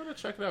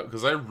check it out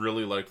because I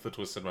really liked the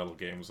Twisted Metal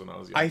games when I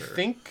was I younger.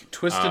 think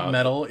Twisted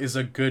Metal is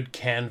a good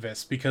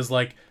canvas because,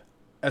 like,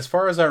 as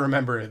far as I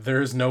remember,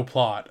 there's no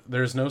plot,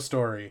 there's no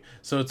story,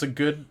 so it's a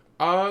good.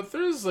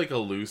 There's like a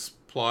loose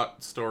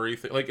plot story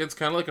thing. Like it's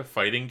kind of like a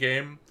fighting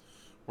game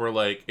where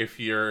like if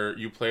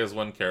you play as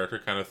one character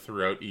kind of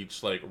throughout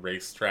each like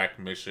racetrack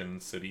mission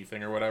city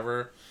thing or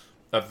whatever.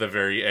 At the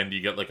very end,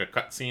 you get like a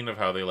cutscene of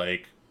how they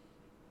like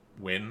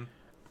win.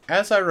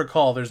 As I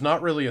recall, there's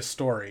not really a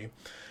story.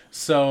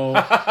 So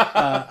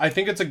I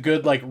think it's a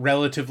good, like,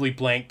 relatively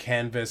blank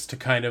canvas to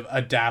kind of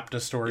adapt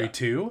a story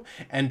to.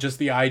 And just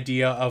the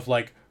idea of,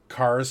 like,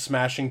 cars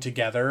smashing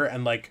together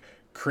and, like,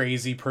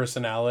 crazy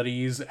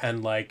personalities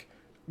and, like,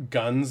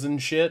 guns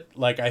and shit.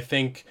 Like, I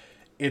think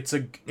it's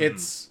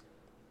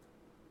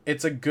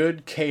it's a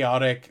good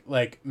chaotic,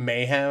 like,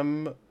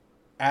 mayhem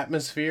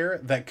atmosphere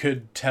that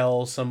could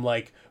tell some,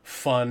 like,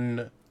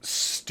 fun,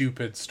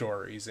 stupid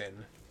stories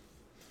in.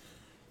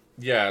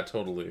 Yeah,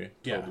 totally.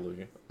 Yeah.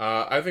 Totally.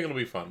 I think it'll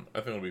be fun.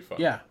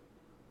 Yeah.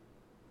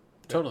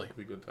 Totally. It'll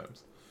be good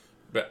times.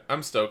 But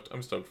I'm stoked.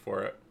 I'm stoked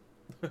for it.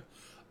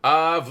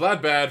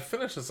 Vlad Bad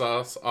finishes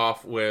us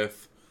off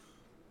with...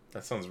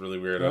 That sounds really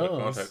weird out of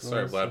context.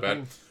 Sorry, Vlad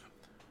Bad.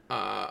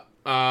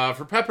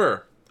 For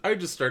Pepper, I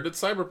just started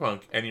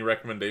Cyberpunk. Any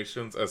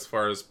recommendations as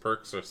far as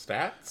perks or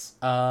stats?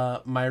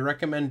 My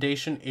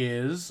recommendation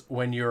is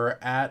when you're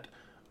at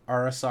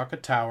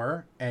Arasaka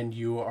Tower and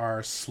you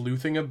are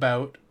sleuthing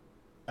about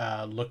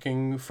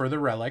looking for the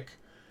relic,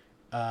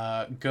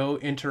 go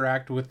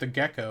interact with the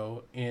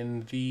gecko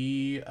in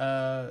the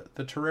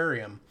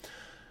terrarium.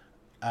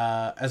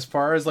 As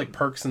far as like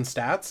perks and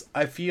stats,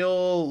 I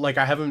feel like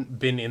I haven't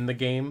been in the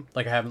game,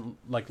 like I haven't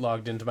like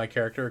logged into my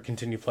character or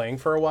continued playing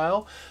for a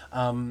while.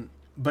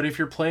 But if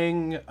you're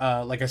playing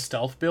like a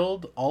stealth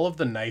build, all of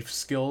the knife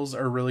skills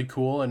are really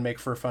cool and make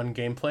for fun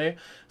gameplay.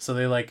 So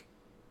they like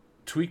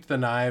tweaked the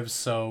knives,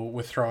 so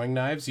with throwing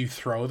knives you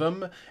throw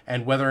them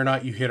and whether or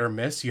not you hit or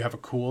miss you have a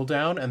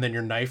cooldown, and then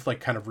your knife like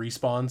kind of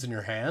respawns in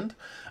your hand,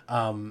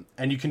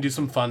 and you can do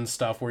some fun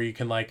stuff where you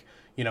can like,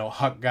 you know,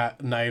 huck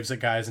knives at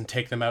guys and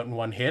take them out in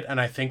one hit.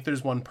 And I think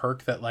there's one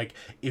perk that like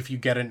if you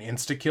get an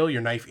insta kill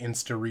your knife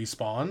insta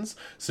respawns,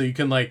 so you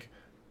can like,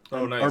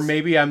 oh nice. Or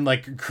maybe I'm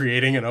like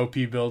creating an OP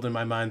build in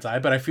my mind's eye,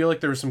 but I feel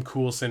like there were some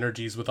cool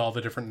synergies with all the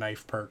different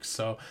knife perks,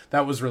 so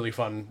that was really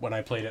fun when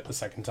I played it the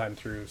second time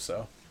through.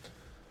 So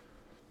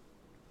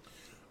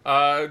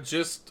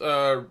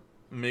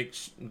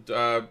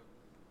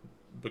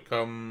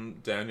become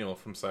Daniel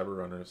from Cyber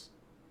Runners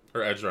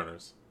or Edge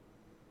Runners.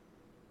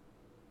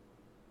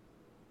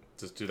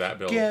 Just do that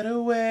build. Get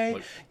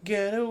away,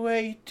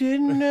 you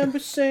didn't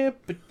understand,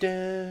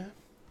 but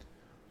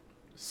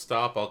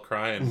Stop! I'll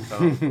cry and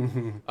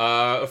come.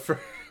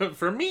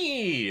 For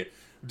me,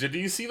 did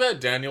you see that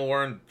Daniel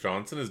Warren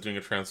Johnson is doing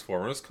a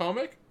Transformers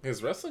comic?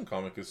 His wrestling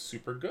comic is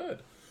super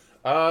good.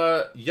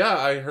 Yeah,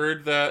 I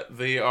heard that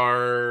they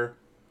are.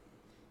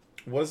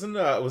 Wasn't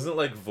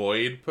like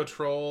Void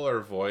Patrol or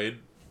Void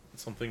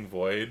something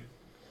Void?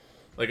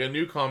 Like a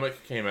new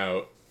comic came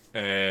out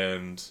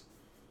and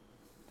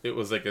it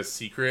was like a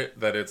secret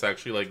that it's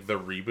actually like the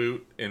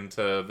reboot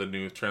into the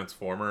new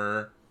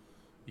Transformer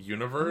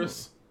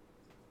universe.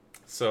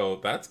 So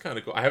that's kind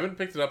of cool. I haven't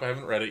picked it up. I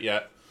haven't read it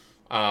yet.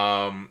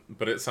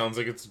 But it sounds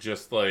like it's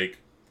just like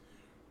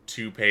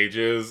 2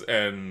 pages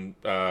and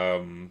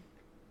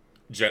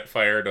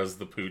Jetfire does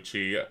the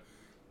Poochie,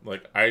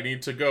 like, I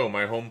need to go,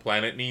 my home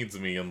planet needs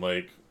me, and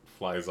like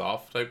flies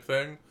off type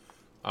thing.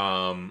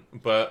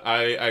 But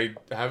I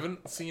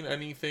haven't seen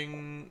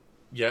anything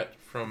yet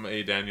from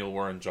a Daniel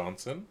Warren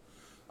Johnson.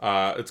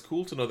 It's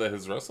cool to know that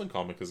his wrestling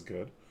comic is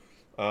good.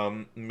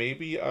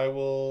 Maybe I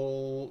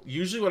will...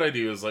 Usually what I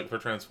do is, like, for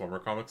Transformer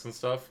comics and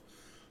stuff,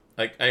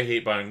 like, I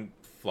hate buying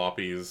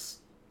floppies,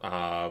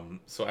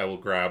 so I will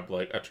grab,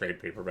 like, a trade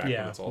paperback when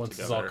it's all once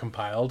together. it's all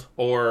compiled.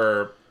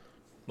 Or,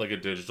 like, a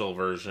digital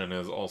version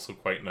is also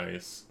quite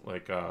nice.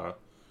 Like,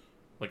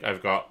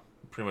 I've got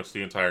pretty much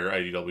the entire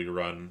IDW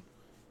run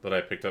that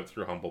I picked up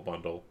through Humble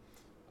Bundle,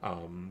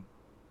 on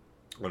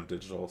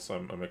digital,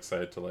 so I'm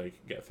excited to,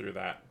 like, get through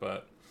that.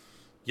 But,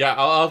 yeah,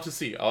 I'll have to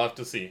see.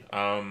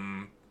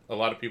 A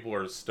lot of people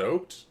are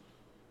stoked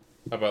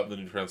about the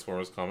new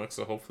Transformers comic,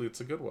 so hopefully it's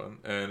a good one.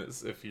 And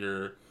if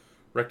you're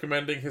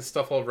recommending his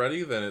stuff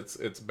already, then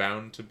it's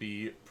bound to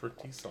be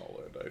pretty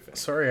solid, I think.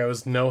 Sorry, I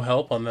was no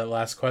help on that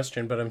last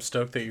question, but I'm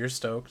stoked that you're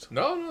stoked.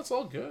 No, it's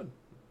all good.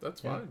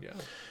 That's fine, yeah.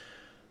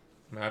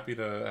 I'm happy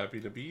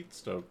to be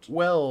stoked.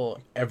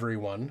 Well,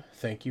 everyone,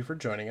 thank you for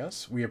joining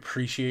us. We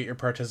appreciate your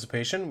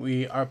participation.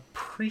 We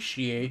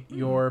appreciate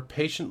your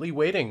patiently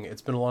waiting.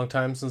 It's been a long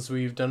time since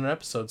we've done an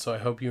episode, so I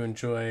hope you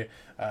enjoy,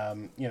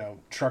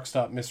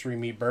 Truckstop Mystery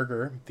Meat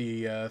Burger,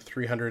 the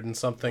 300 and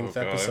somethingth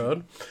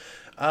episode.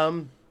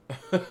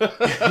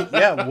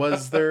 Yeah,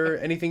 was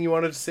there anything you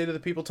wanted to say to the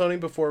people, Tony,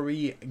 before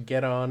we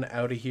get on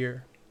out of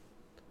here?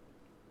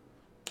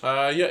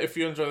 If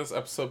you enjoy this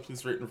episode,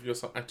 please rate and review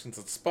us on iTunes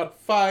and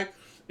Spotify.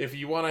 If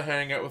you want to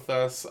hang out with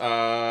us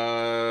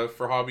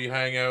for hobby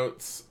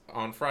hangouts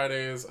on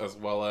Fridays, as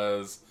well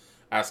as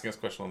asking us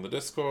questions on the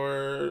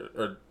Discord,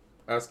 or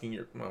asking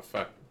your... Oh,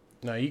 fuck.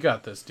 No, you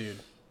got this, dude.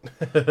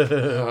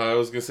 I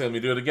was gonna say, let me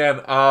do it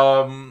again.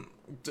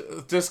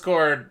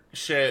 Discord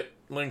shit,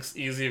 links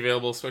easy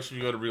available, especially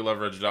if you go to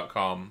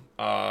realleverage.com.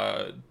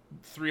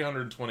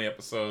 320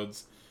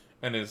 episodes,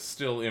 and it's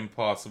still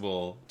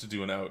impossible to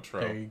do an outro.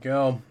 There you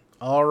go.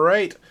 All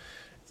right.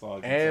 That's all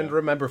I can And say.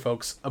 remember,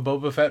 folks, a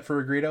Boba Fett for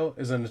a Greedo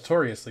is a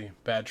notoriously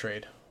bad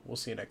trade. We'll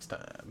see you next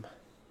time.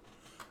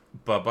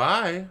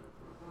 Bye-bye.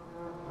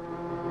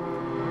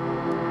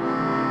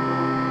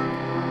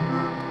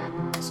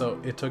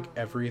 So it took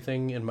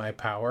everything in my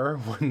power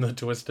when the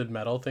Twisted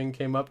Metal thing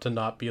came up to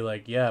not be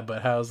like, yeah,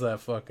 but how's that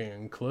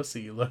fucking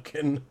Clussy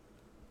looking?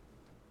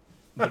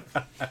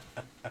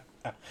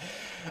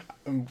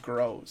 I'm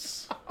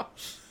gross.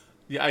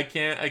 Yeah, I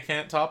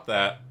can't top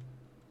that.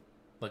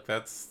 Like,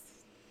 that's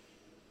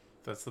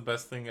the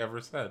best thing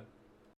ever said.